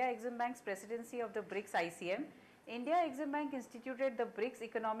India Exim Bank's presidency of the BRICS ICM, India Exim Bank instituted the BRICS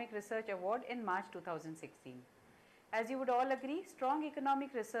Economic Research Award in March 2016. As you would all agree, strong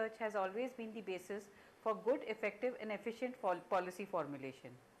economic research has always been the basis for good, effective and efficient policy formulation.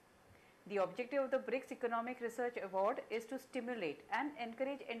 The objective of the BRICS Economic Research Award is to stimulate and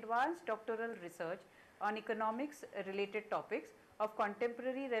encourage advanced doctoral research on economics related topics of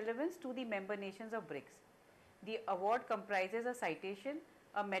contemporary relevance to the member nations of BRICS. The award comprises a citation,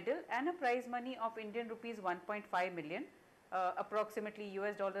 a medal and a prize money of Indian rupees 1.5 million, approximately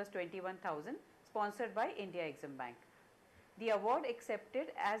US dollars 21,000, sponsored by India Exim Bank. The award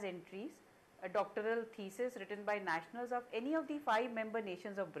accepted as entries a doctoral thesis written by nationals of any of the 5 member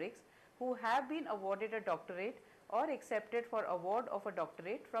nations of BRICS who have been awarded a doctorate or accepted for award of a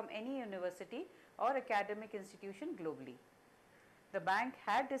doctorate from any university or academic institution globally. The bank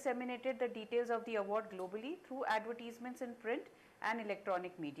had disseminated the details of the award globally through advertisements in print and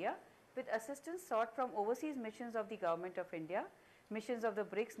electronic media, with assistance sought from overseas missions of the Government of India, missions of the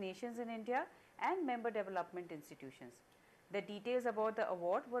BRICS nations in India and member development institutions. The details about the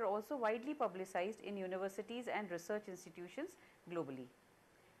award were also widely publicized in universities and research institutions globally.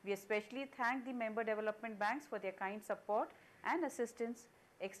 We especially thank the member development banks for their kind support and assistance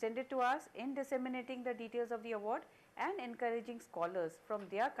extended to us in disseminating the details of the award and encouraging scholars from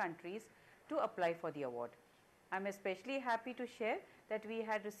their countries to apply for the award. I am especially happy to share that we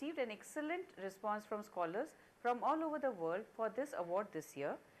had received an excellent response from scholars from all over the world for this award this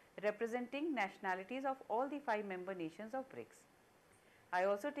year, representing nationalities of all the 5 member nations of BRICS. I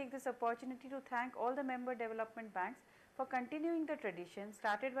also take this opportunity to thank all the member development banks for continuing the tradition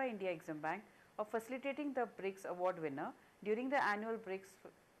started by India Exim Bank of facilitating the BRICS award winner during the annual BRICS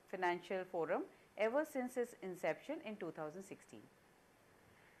Financial Forum ever since its inception in 2016.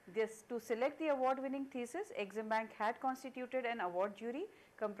 To select the award-winning thesis, Exim Bank had constituted an award jury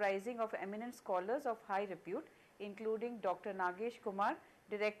comprising of eminent scholars of high repute, including Dr. Nagesh Kumar,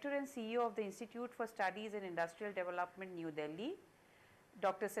 Director and CEO of the Institute for Studies in Industrial Development, New Delhi,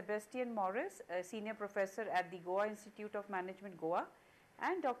 Dr. Sebastian Morris, a Senior Professor at the Goa Institute of Management, Goa,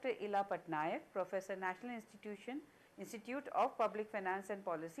 and Dr. Ila Patnaik, Professor, National Institute of Public Finance and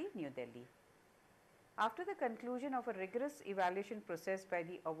Policy, New Delhi. After the conclusion of a rigorous evaluation process by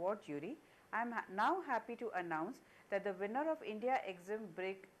the award jury, I am now happy to announce that the winner of India Exim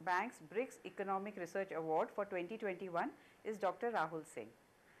Bank's BRICS Economic Research Award for 2021 is Dr. Rahul Singh.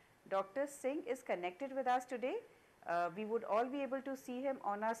 Dr. Singh is connected with us today. We would all be able to see him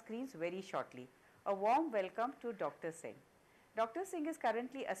on our screens very shortly. A warm welcome to Dr. Singh. Dr. Singh is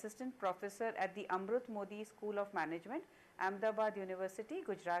currently Assistant Professor at the Amrut Modi School of Management, Ahmedabad University,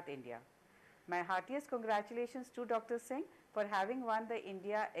 Gujarat, India. My heartiest congratulations to Dr. Singh for having won the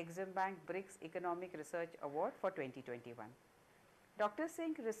India Exim Bank BRICS Economic Research Award for 2021. Dr.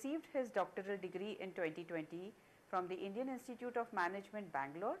 Singh received his doctoral degree in 2020 from the Indian Institute of Management,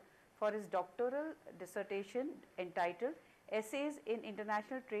 Bangalore, for his doctoral dissertation entitled Essays in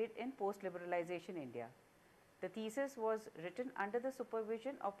International Trade in Post-Liberalization India. The thesis was written under the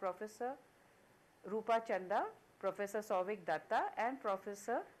supervision of Professor Rupa Chanda, Professor Souvik Datta, and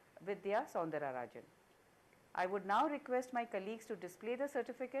Professor Vidya Soundararajan. I would now request my colleagues to display the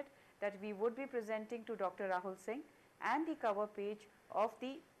certificate that we would be presenting to Dr. Rahul Singh and the cover page of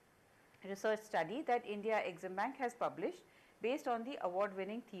the research study that India Exim Bank has published based on the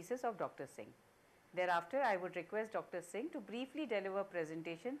award-winning thesis of Dr. Singh. Thereafter, I would request Dr. Singh to briefly deliver a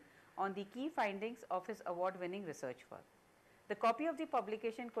presentation on the key findings of his award-winning research work. The copy of the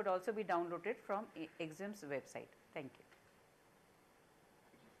publication could also be downloaded from Exim's website. Thank you.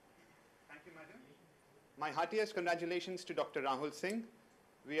 Thank you, Madam. My heartiest congratulations to Dr. Rahul Singh.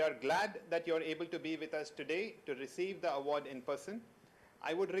 We are glad that you are able to be with us today to receive the award in person.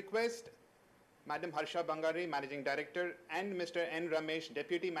 I would request Madam Harsha Bangari, Managing Director, and Mr. N. Ramesh,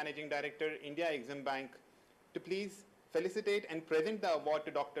 Deputy Managing Director, India Exim Bank, to please felicitate and present the award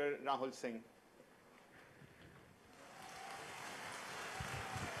to Dr. Rahul Singh.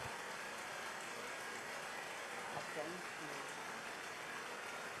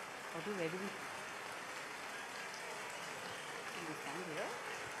 Where do we stand here?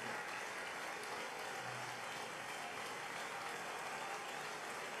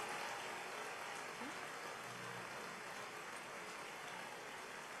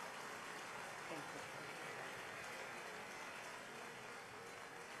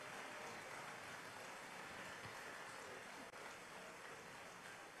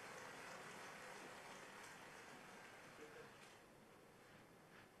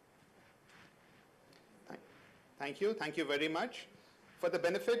 Thank you. Thank you very much. For the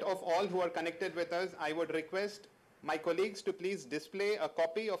benefit of all who are connected with us, I would request my colleagues to please display a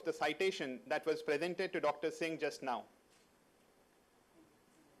copy of the citation that was presented to Dr. Singh just now.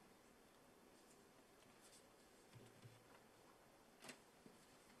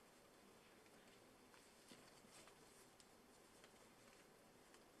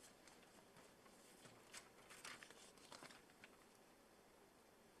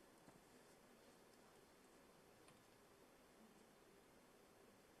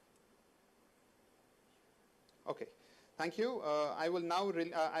 Okay, thank you. I will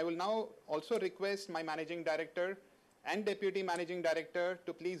now also request my Managing Director and Deputy Managing Director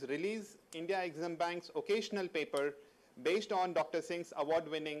to please release India Exim Bank's occasional paper based on Dr. Singh's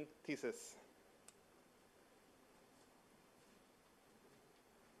award-winning thesis.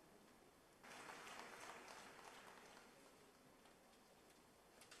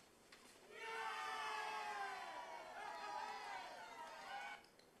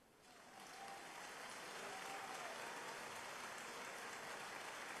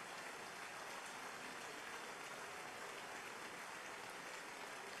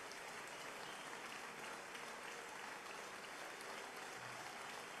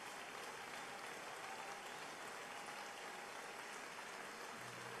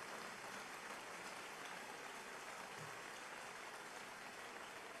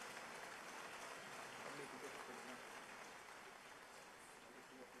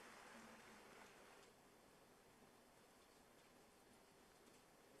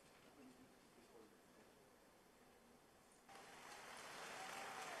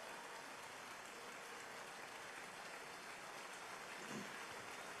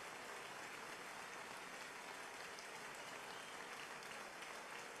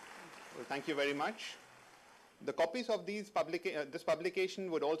 Well, thank you very much. The copies of this publication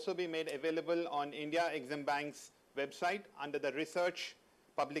would also be made available on India Exim Bank's website under the Research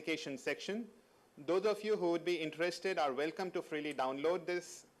Publication section. Those of you who would be interested are welcome to freely download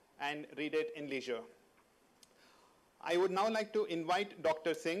this and read it in leisure. I would now like to invite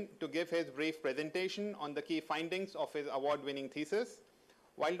Dr. Singh to give his brief presentation on the key findings of his award-winning thesis.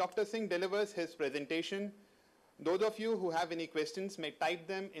 While Dr. Singh delivers his presentation, those of you who have any questions may type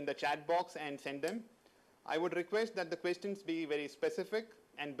them in the chat box and send them. I would request that the questions be very specific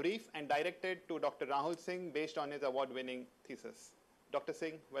and brief and directed to Dr. Rahul Singh based on his award-winning thesis. Dr.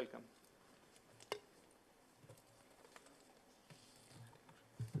 Singh, welcome.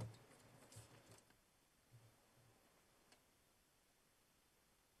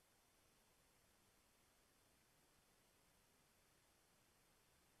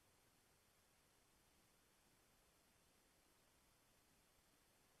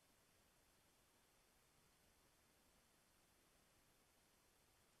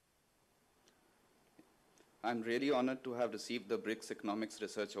 I'm really honored to have received the BRICS Economics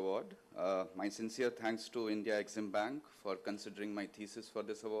Research Award. My sincere thanks to India Exim Bank for considering my thesis for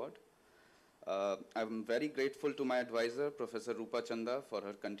this award. I'm very grateful to my advisor, Professor Rupa Chanda, for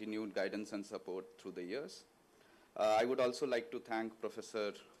her continued guidance and support through the years. I would also like to thank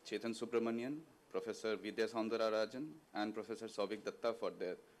Professor Chetan Subramanian, Professor Vidya Soundararajan, and Professor Souvik Datta for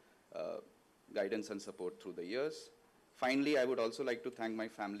their guidance and support through the years. Finally, I would also like to thank my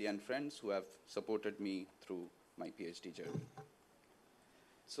family and friends who have supported me through my PhD journey.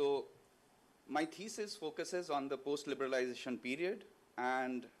 So my thesis focuses on the post-liberalization period,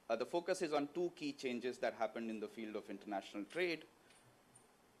 and the focus is on two key changes that happened in the field of international trade.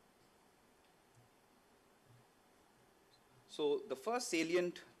 So the first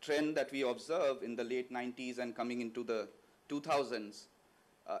salient trend that we observe in the late 90s and coming into the 2000s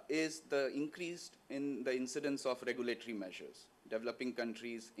is the increase in the incidence of regulatory measures. Developing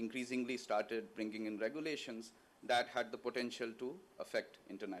countries increasingly started bringing in regulations that had the potential to affect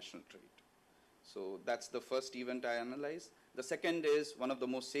international trade. So that's the first event I analyzed. The second is one of the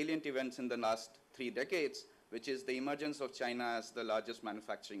most salient events in the last 3 decades, which is the emergence of China as the largest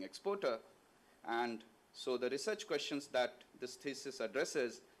manufacturing exporter. And so the research questions that this thesis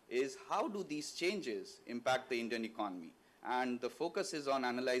addresses is how do these changes impact the Indian economy? And the focus is on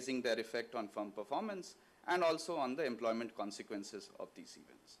analyzing their effect on firm performance and also on the employment consequences of these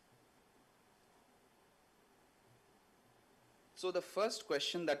events. So the first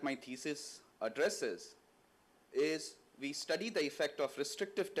question that my thesis addresses is we study the effect of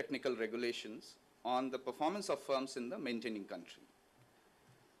restrictive technical regulations on the performance of firms in the maintaining country.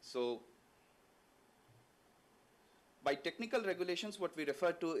 So by technical regulations, what we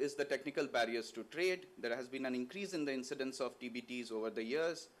refer to is the technical barriers to trade. There has been an increase in the incidence of TBTs over the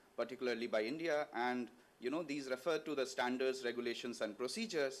years, particularly by India, and these refer to the standards, regulations, and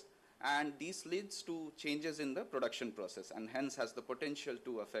procedures, and these leads to changes in the production process, and hence has the potential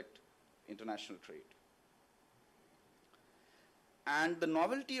to affect international trade. And the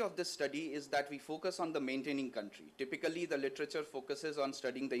novelty of this study is that we focus on the maintaining country. Typically, the literature focuses on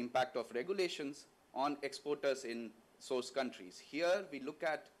studying the impact of regulations on exporters in source countries. Here, we look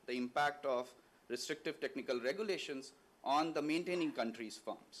at the impact of restrictive technical regulations on the maintaining country's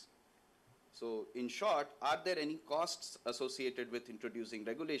firms. So in short, are there any costs associated with introducing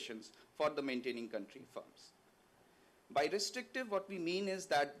regulations for the maintaining country firms? By restrictive, what we mean is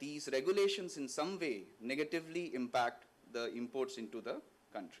that these regulations in some way negatively impact the imports into the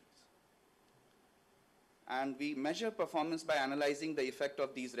countries. And we measure performance by analyzing the effect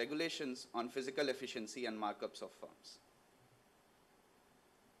of these regulations on physical efficiency and markups of firms.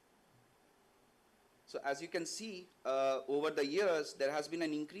 So as you can see, over the years, there has been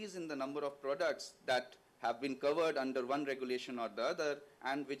an increase in the number of products that have been covered under one regulation or the other,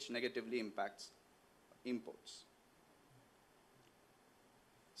 and which negatively impacts imports.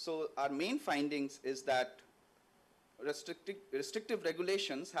 So our main findings is that restrictive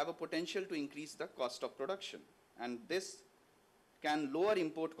regulations have a potential to increase the cost of production, and this can lower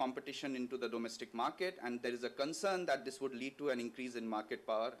import competition into the domestic market, and there is a concern that this would lead to an increase in market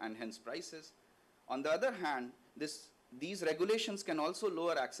power and hence prices. On the other hand, these regulations can also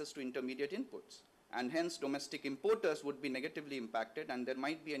lower access to intermediate inputs, and hence domestic importers would be negatively impacted, and there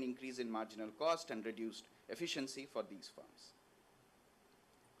might be an increase in marginal cost and reduced efficiency for these firms.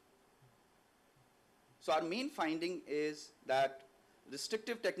 So our main finding is that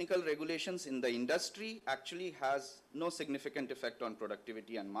restrictive technical regulations in the industry actually has no significant effect on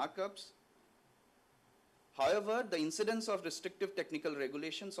productivity and markups. However, the incidence of restrictive technical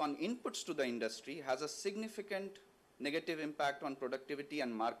regulations on inputs to the industry has a significant negative impact on productivity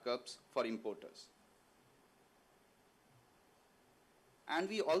and markups for importers. And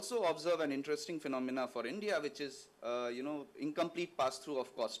we also observe an interesting phenomena for India, which is, incomplete pass-through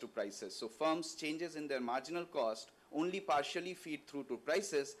of cost to prices. So firms' changes in their marginal cost only partially feed through to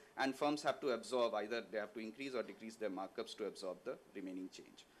prices, and firms have to absorb, either they have to increase or decrease their markups to absorb the remaining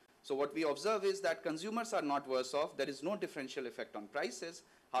change. So what we observe is that consumers are not worse off. There is no differential effect on prices.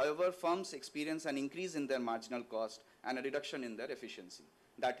 However, firms experience an increase in their marginal cost and a reduction in their efficiency.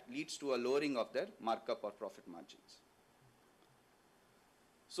 That leads to a lowering of their markup or profit margins.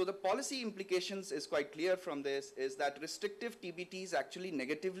 So the policy implications is quite clear from this, is that restrictive TBTs actually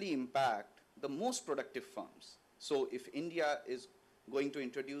negatively impact the most productive firms. So if India is going to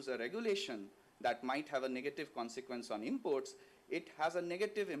introduce a regulation that might have a negative consequence on imports, it has a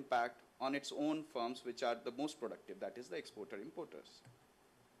negative impact on its own firms, which are the most productive, that is the exporter-importers.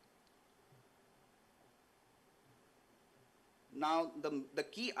 Now, the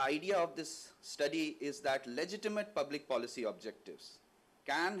key idea of this study is that legitimate public policy objectives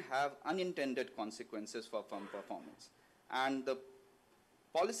can have unintended consequences for firm performance. And the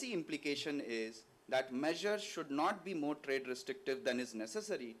policy implication is that measures should not be more trade restrictive than is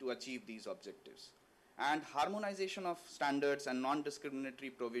necessary to achieve these objectives. And harmonization of standards and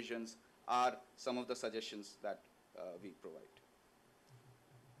non-discriminatory provisions are some of the suggestions that we provide.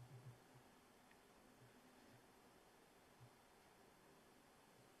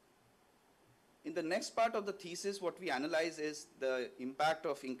 In the next part of the thesis, what we analyze is the impact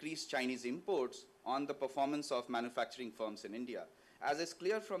of increased Chinese imports on the performance of manufacturing firms in India. As is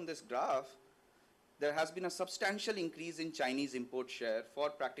clear from this graph, there has been a substantial increase in Chinese import share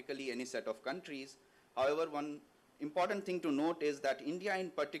for practically any set of countries. However, one important thing to note is that India in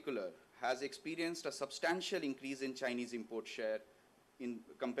particular has experienced a substantial increase in Chinese import share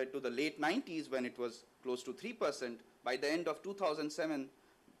compared to the late 90s, when it was close to 3%. By the end of 2007,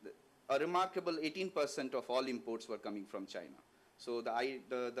 a remarkable 18% of all imports were coming from China. So the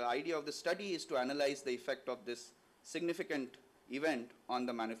idea of the study is to analyze the effect of this significant event on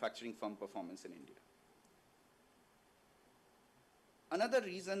the manufacturing firm performance in India. Another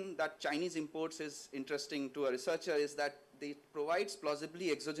reason that Chinese imports is interesting to a researcher is that it provides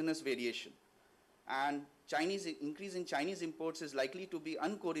plausibly exogenous variation. And increase in Chinese imports is likely to be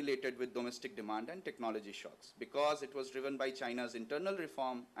uncorrelated with domestic demand and technology shocks, because it was driven by China's internal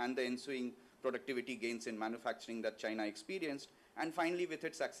reform and the ensuing productivity gains in manufacturing that China experienced, and finally with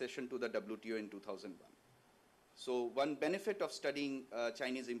its accession to the WTO in 2001. So one benefit of studying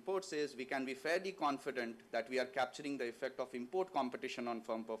Chinese imports is we can be fairly confident that we are capturing the effect of import competition on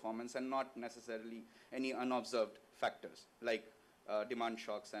firm performance and not necessarily any unobserved factors like demand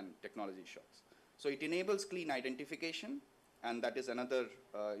shocks and technology shocks. So it enables clean identification, and that is another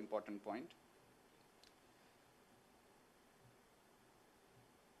important point.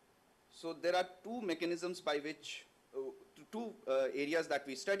 So there are two mechanisms by which, two areas that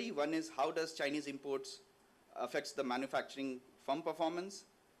we study. One is how does Chinese imports affects the manufacturing firm performance,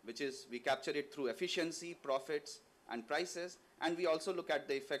 which is we capture it through efficiency, profits, and prices. And we also look at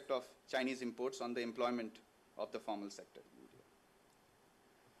the effect of Chinese imports on the employment of the formal sector.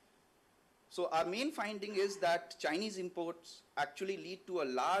 So our main finding is that Chinese imports actually lead to a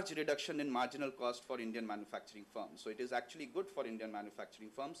large reduction in marginal cost for Indian manufacturing firms. So it is actually good for Indian manufacturing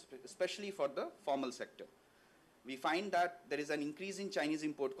firms, especially for the formal sector. We find that there is an increase in Chinese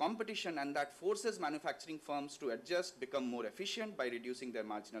import competition, and that forces manufacturing firms to adjust, become more efficient by reducing their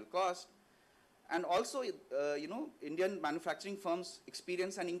marginal cost. And also, Indian manufacturing firms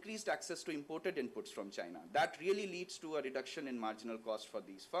experience an increased access to imported inputs from China. That really leads to a reduction in marginal cost for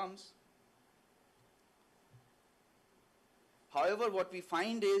these firms. However, what we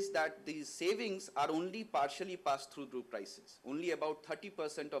find is that these savings are only partially passed through to prices. Only about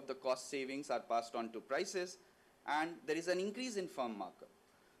 30% of the cost savings are passed on to prices, and there is an increase in firm markup.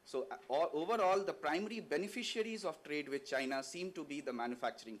 So overall, the primary beneficiaries of trade with China seem to be the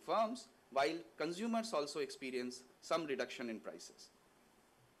manufacturing firms, while consumers also experience some reduction in prices.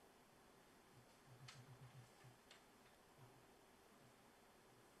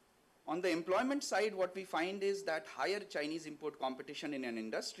 On the employment side, what we find is that higher Chinese import competition in an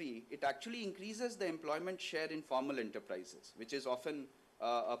industry, it actually increases the employment share in formal enterprises, which is often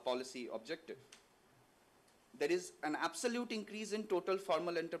a policy objective. There is an absolute increase in total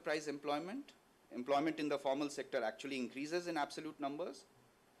formal enterprise employment. Employment in the formal sector actually increases in absolute numbers.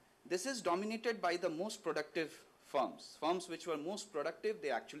 This is dominated by the most productive firms. Firms which were most productive,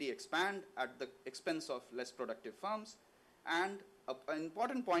 they actually expand at the expense of less productive firms. And an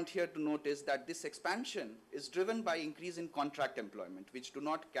important point here to note is that this expansion is driven by increase in contract employment, which do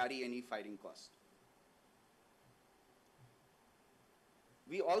not carry any firing cost.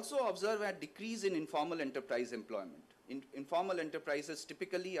 We also observe a decrease in informal enterprise employment. Informal enterprises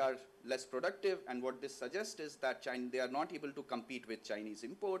typically are less productive, and what this suggests is that they are not able to compete with Chinese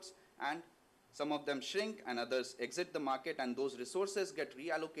imports, and Some of them shrink and others exit the market, and those resources get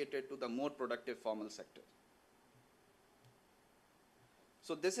reallocated to the more productive formal sector.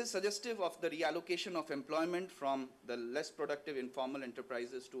 So this is suggestive of the reallocation of employment from the less productive informal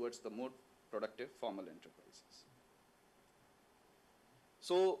enterprises towards the more productive formal enterprises.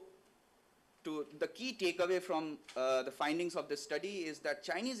 So the key takeaway from the findings of this study is that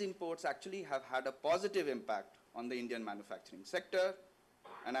Chinese imports actually have had a positive impact on the Indian manufacturing sector.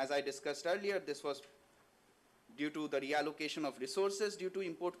 And as I discussed earlier, this was due to the reallocation of resources due to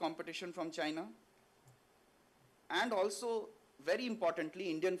import competition from China. And also, very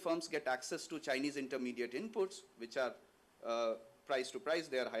importantly, Indian firms get access to Chinese intermediate inputs, which are price to price,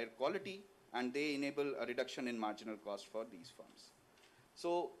 they are higher quality, and they enable a reduction in marginal cost for these firms.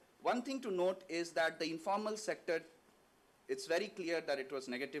 So one thing to note is that the informal sector, it's very clear that it was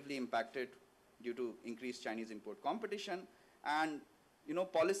negatively impacted due to increased Chinese import competition, and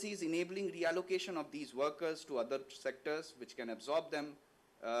policies enabling reallocation of these workers to other sectors which can absorb them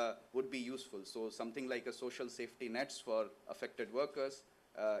would be useful. So something like a social safety nets for affected workers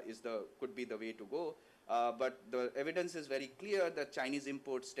could be the way to go. But the evidence is very clear that Chinese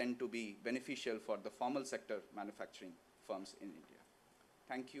imports tend to be beneficial for the formal sector manufacturing firms in India.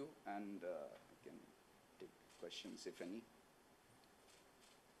 Thank you, and I can take questions if any.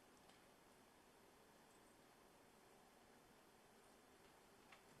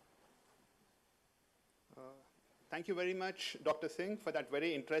 Thank you very much, Dr. Singh, for that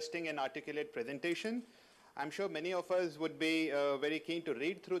very interesting and articulate presentation. I'm sure many of us would be very keen to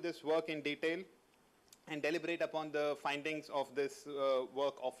read through this work in detail and deliberate upon the findings of this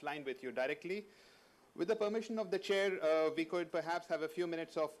work offline with you directly. With the permission of the chair, we could perhaps have a few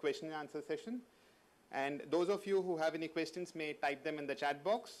minutes of question and answer session. And those of you who have any questions may type them in the chat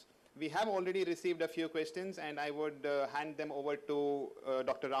box. We have already received a few questions, and I would hand them over to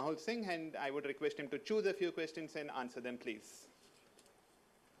Dr. Rahul Singh, and I would request him to choose a few questions and answer them, please.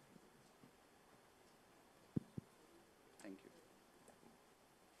 Thank you.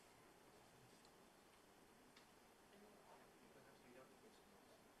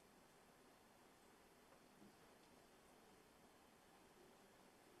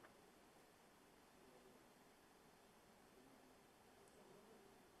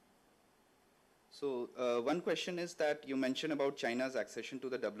 So one question is that you mentioned about China's accession to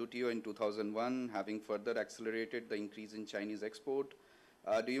the WTO in 2001, having further accelerated the increase in Chinese export.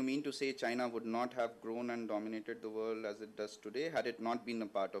 Do you mean to say China would not have grown and dominated the world as it does today had it not been a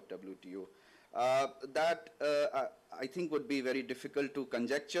part of WTO? I think would be very difficult to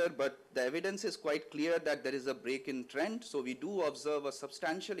conjecture, but the evidence is quite clear that there is a break in trend. So we do observe a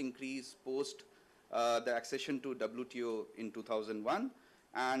substantial increase post the accession to WTO in 2001.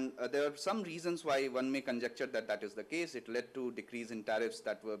 And there are some reasons why one may conjecture that that is the case. It led to decrease in tariffs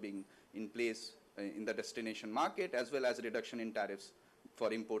that were being in place in the destination market, as well as a reduction in tariffs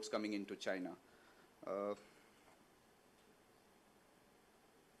for imports coming into China.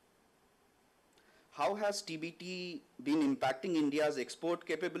 How has TBT been impacting India's export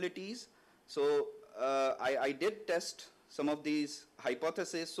capabilities? So I did test some of these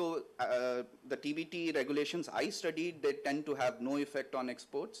hypotheses. So the TBT regulations I studied, they tend to have no effect on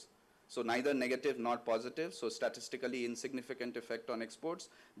exports. So neither negative nor positive, so statistically insignificant effect on exports.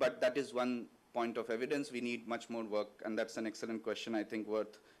 But that is one point of evidence. We need much more work, and that's an excellent question, I think,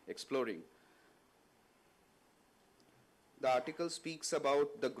 worth exploring. The article speaks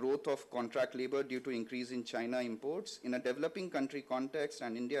about the growth of contract labor due to increase in China imports. In a developing country context,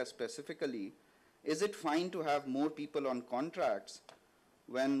 and India specifically, is it fine to have more people on contracts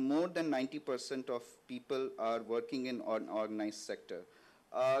when more than 90% of people are working in an organized sector?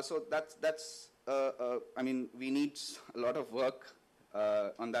 So I mean, we need a lot of work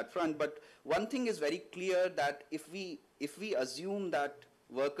on that front. But one thing is very clear, that if we assume that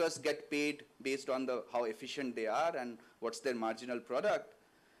workers get paid based on how efficient they are and what's their marginal product,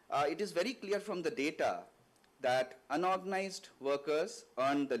 it is very clear from the data that unorganized workers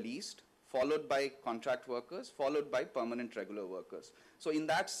earn the least, followed by contract workers, followed by permanent regular workers. So in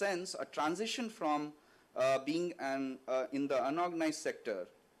that sense, a transition from being in the unorganized sector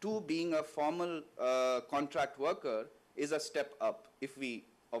to being a formal contract worker is a step up, if we,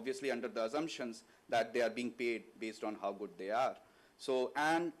 obviously under the assumptions that they are being paid based on how good they are. So,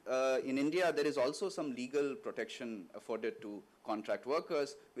 and in India, there is also some legal protection afforded to contract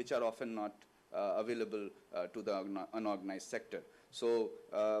workers, which are often not available to the unorganized sector. So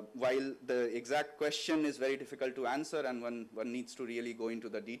while the exact question is very difficult to answer, and one needs to really go into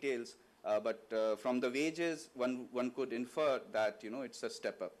the details, but from the wages, one could infer that, it's a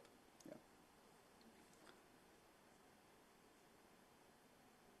step up. Yeah.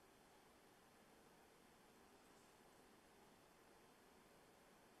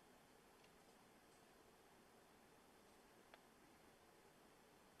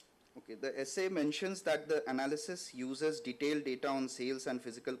 Okay, the essay mentions that the analysis uses detailed data on sales and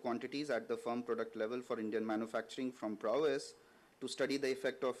physical quantities at the firm product level for Indian manufacturing from prowess to study the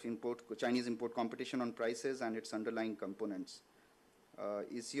effect of Chinese import competition on prices and its underlying components.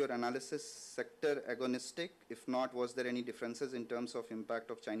 Is your analysis sector agnostic? If not, was there any differences in terms of impact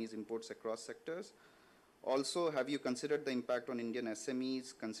of Chinese imports across sectors? Also, have you considered the impact on Indian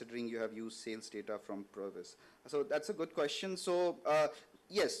SMEs, considering you have used sales data from prowess? So that's a good question. So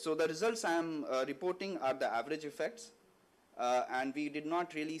yes, so the results I'm reporting are the average effects, and we did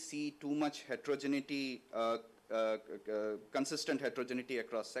not really see too much heterogeneity, consistent heterogeneity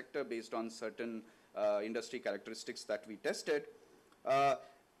across sector based on certain industry characteristics that we tested.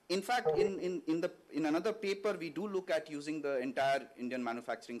 In fact, in another paper, we do look at using the entire Indian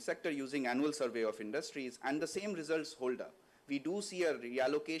manufacturing sector using annual survey of industries, and the same results hold up. We do see a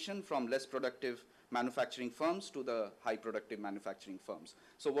reallocation from less productive manufacturing firms to the high productive manufacturing firms.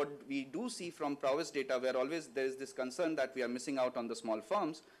 So what we do see from prowess data, where always there is this concern that we are missing out on the small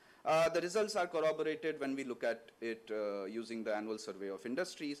firms, the results are corroborated when we look at it using the annual survey of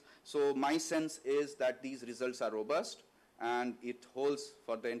industries. So my sense is that these results are robust, and it holds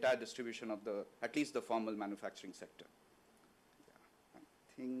for the entire distribution of at least the formal manufacturing sector. Yeah, I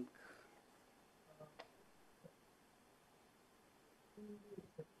think.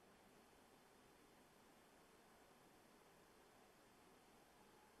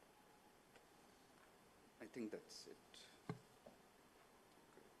 I think that's it.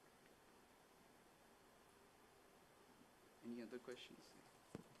 Any other questions?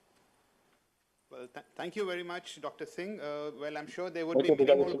 Well, thank you very much, Dr. Singh. Well, I'm sure there would be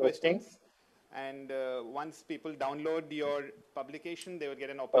many more questions. And once people download your publication, they will get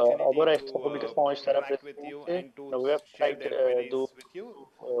an opportunity to interact with you and to share their queries with you.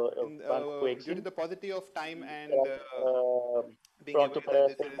 Due to the paucity of time and being aware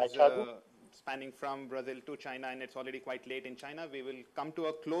that this is spanning from Brazil to China, and it's already quite late in China, we will come to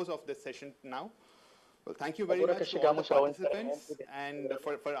a close of this session now. Well, thank you very much to all the participants and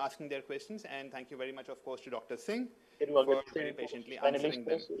for asking their questions, and thank you very much, of course, to Dr. Singh for very patiently answering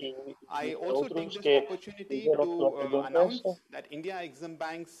them. I also take this opportunity to announce that India Exim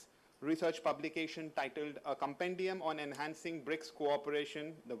Bank's research publication titled A Compendium on Enhancing BRICS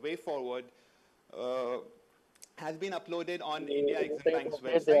Cooperation, The Way Forward, has been uploaded on India Exim Bank's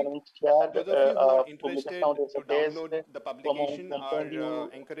website. Those of you who are interested to download the publication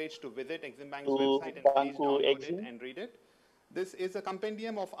are encouraged to visit Exim Bank's website and please download it and read it. This is a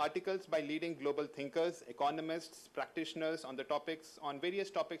compendium of articles by leading global thinkers, economists, practitioners on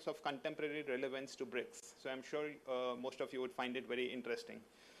various topics of contemporary relevance to BRICS. So I'm sure most of you would find it very interesting.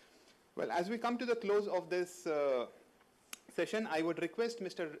 Well, as we come to the close of this session, I would request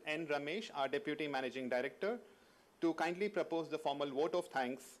Mr. N. Ramesh, our Deputy Managing Director, to kindly propose the formal vote of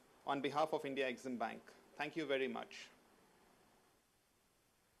thanks on behalf of India Exim Bank. Thank you very much.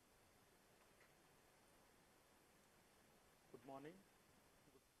 Good morning,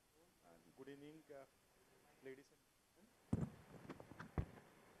 and good evening, ladies and gentlemen.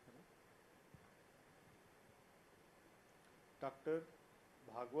 Dr.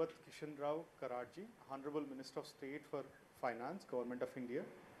 Bhagwat Kishan Rao Kararji, Honorable Minister of State for Finance, Government of India.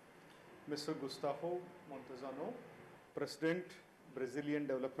 Mr. Gustavo Montezano, President, Brazilian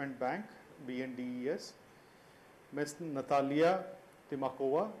Development Bank, BNDES. Ms. Natalia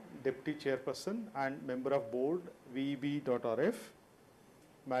Timakova, Deputy Chairperson and Member of Board, VEB.RF.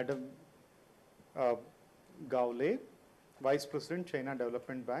 Madam Gaule, Vice President, China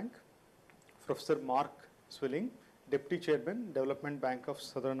Development Bank. Professor Mark Swilling, Deputy Chairman, Development Bank of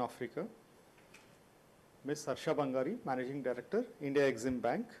Southern Africa. Ms. Harsha Bangari, Managing Director, India Exim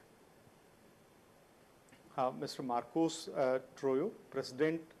Bank. Mr. Marcos Troyo,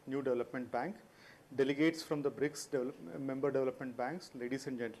 President, New Development Bank, delegates from the BRICS member development banks, ladies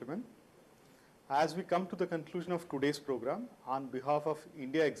and gentlemen. As we come to the conclusion of today's program, on behalf of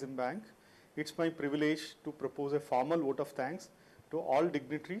India Exim Bank, it's my privilege to propose a formal vote of thanks to all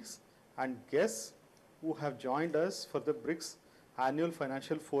dignitaries and guests who have joined us for the BRICS Annual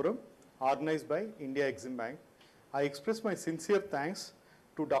Financial Forum organized by India Exim Bank. I express my sincere thanks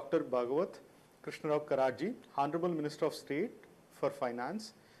to Dr. Bhagwat Krishnarao Kararji, Honorable Minister of State for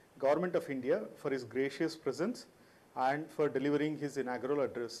Finance, Government of India, for his gracious presence and for delivering his inaugural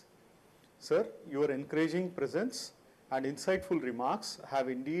address. Sir, your encouraging presence and insightful remarks have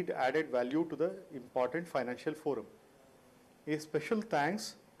indeed added value to the important financial forum. A special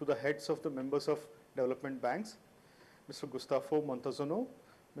thanks to the heads of the members of development banks, Mr. Gustavo Montezano,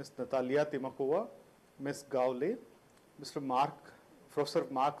 Ms. Natalia Timakova, Ms. Gaule, Professor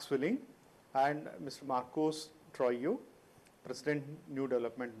Mark Swilling, and Mr. Marcos Troyo President, New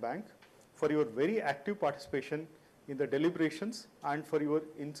Development Bank, for your very active participation in the deliberations and for your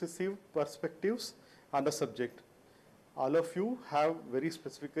incisive perspectives on the subject. All of you have very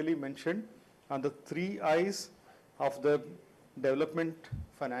specifically mentioned on the 3 I's of the development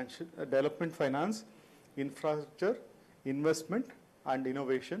finance, infrastructure, investment, and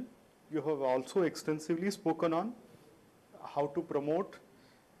innovation. You have also extensively spoken on how to promote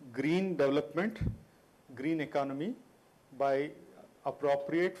green development, green economy by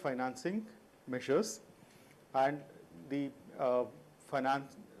appropriate financing measures, and the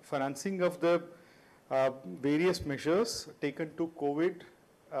financing of the various measures taken to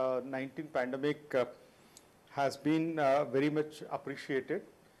COVID-19 pandemic has been very much appreciated.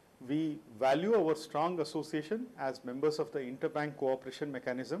 We value our strong association as members of the Interbank Cooperation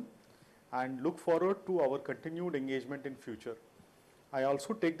Mechanism and look forward to our continued engagement in future. I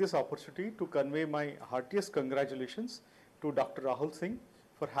also take this opportunity to convey my heartiest congratulations to Dr. Rahul Singh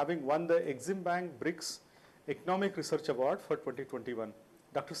for having won the Exim Bank BRICS Economic Research Award for 2021.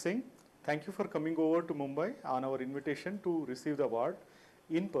 Dr. Singh, thank you for coming over to Mumbai on our invitation to receive the award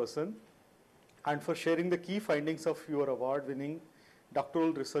in person and for sharing the key findings of your award-winning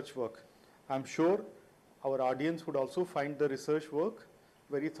doctoral research work. I'm sure our audience would also find the research work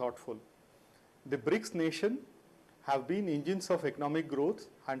very thoughtful. The BRICS nation have been engines of economic growth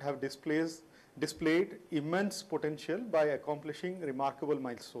and have displayed immense potential by accomplishing remarkable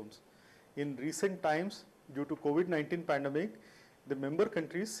milestones. In recent times, due to COVID-19 pandemic, the member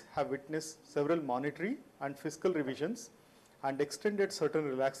countries have witnessed several monetary and fiscal revisions and extended certain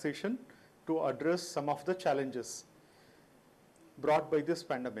relaxation to address some of the challenges brought by this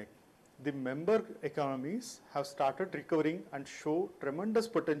pandemic. The member economies have started recovering and show tremendous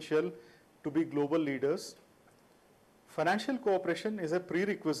potential to be global leaders. Financial cooperation is a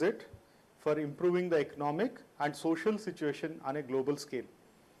prerequisite for improving the economic and social situation on a global scale.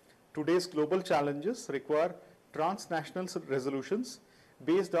 Today's global challenges require transnational resolutions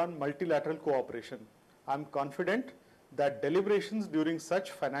based on multilateral cooperation. I'm confident that deliberations during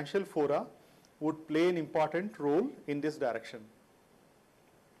such financial fora would play an important role in this direction.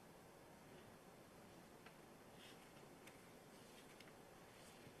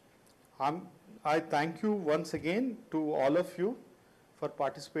 I thank you once again to all of you for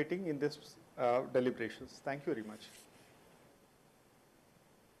participating in this deliberations. Thank you very much.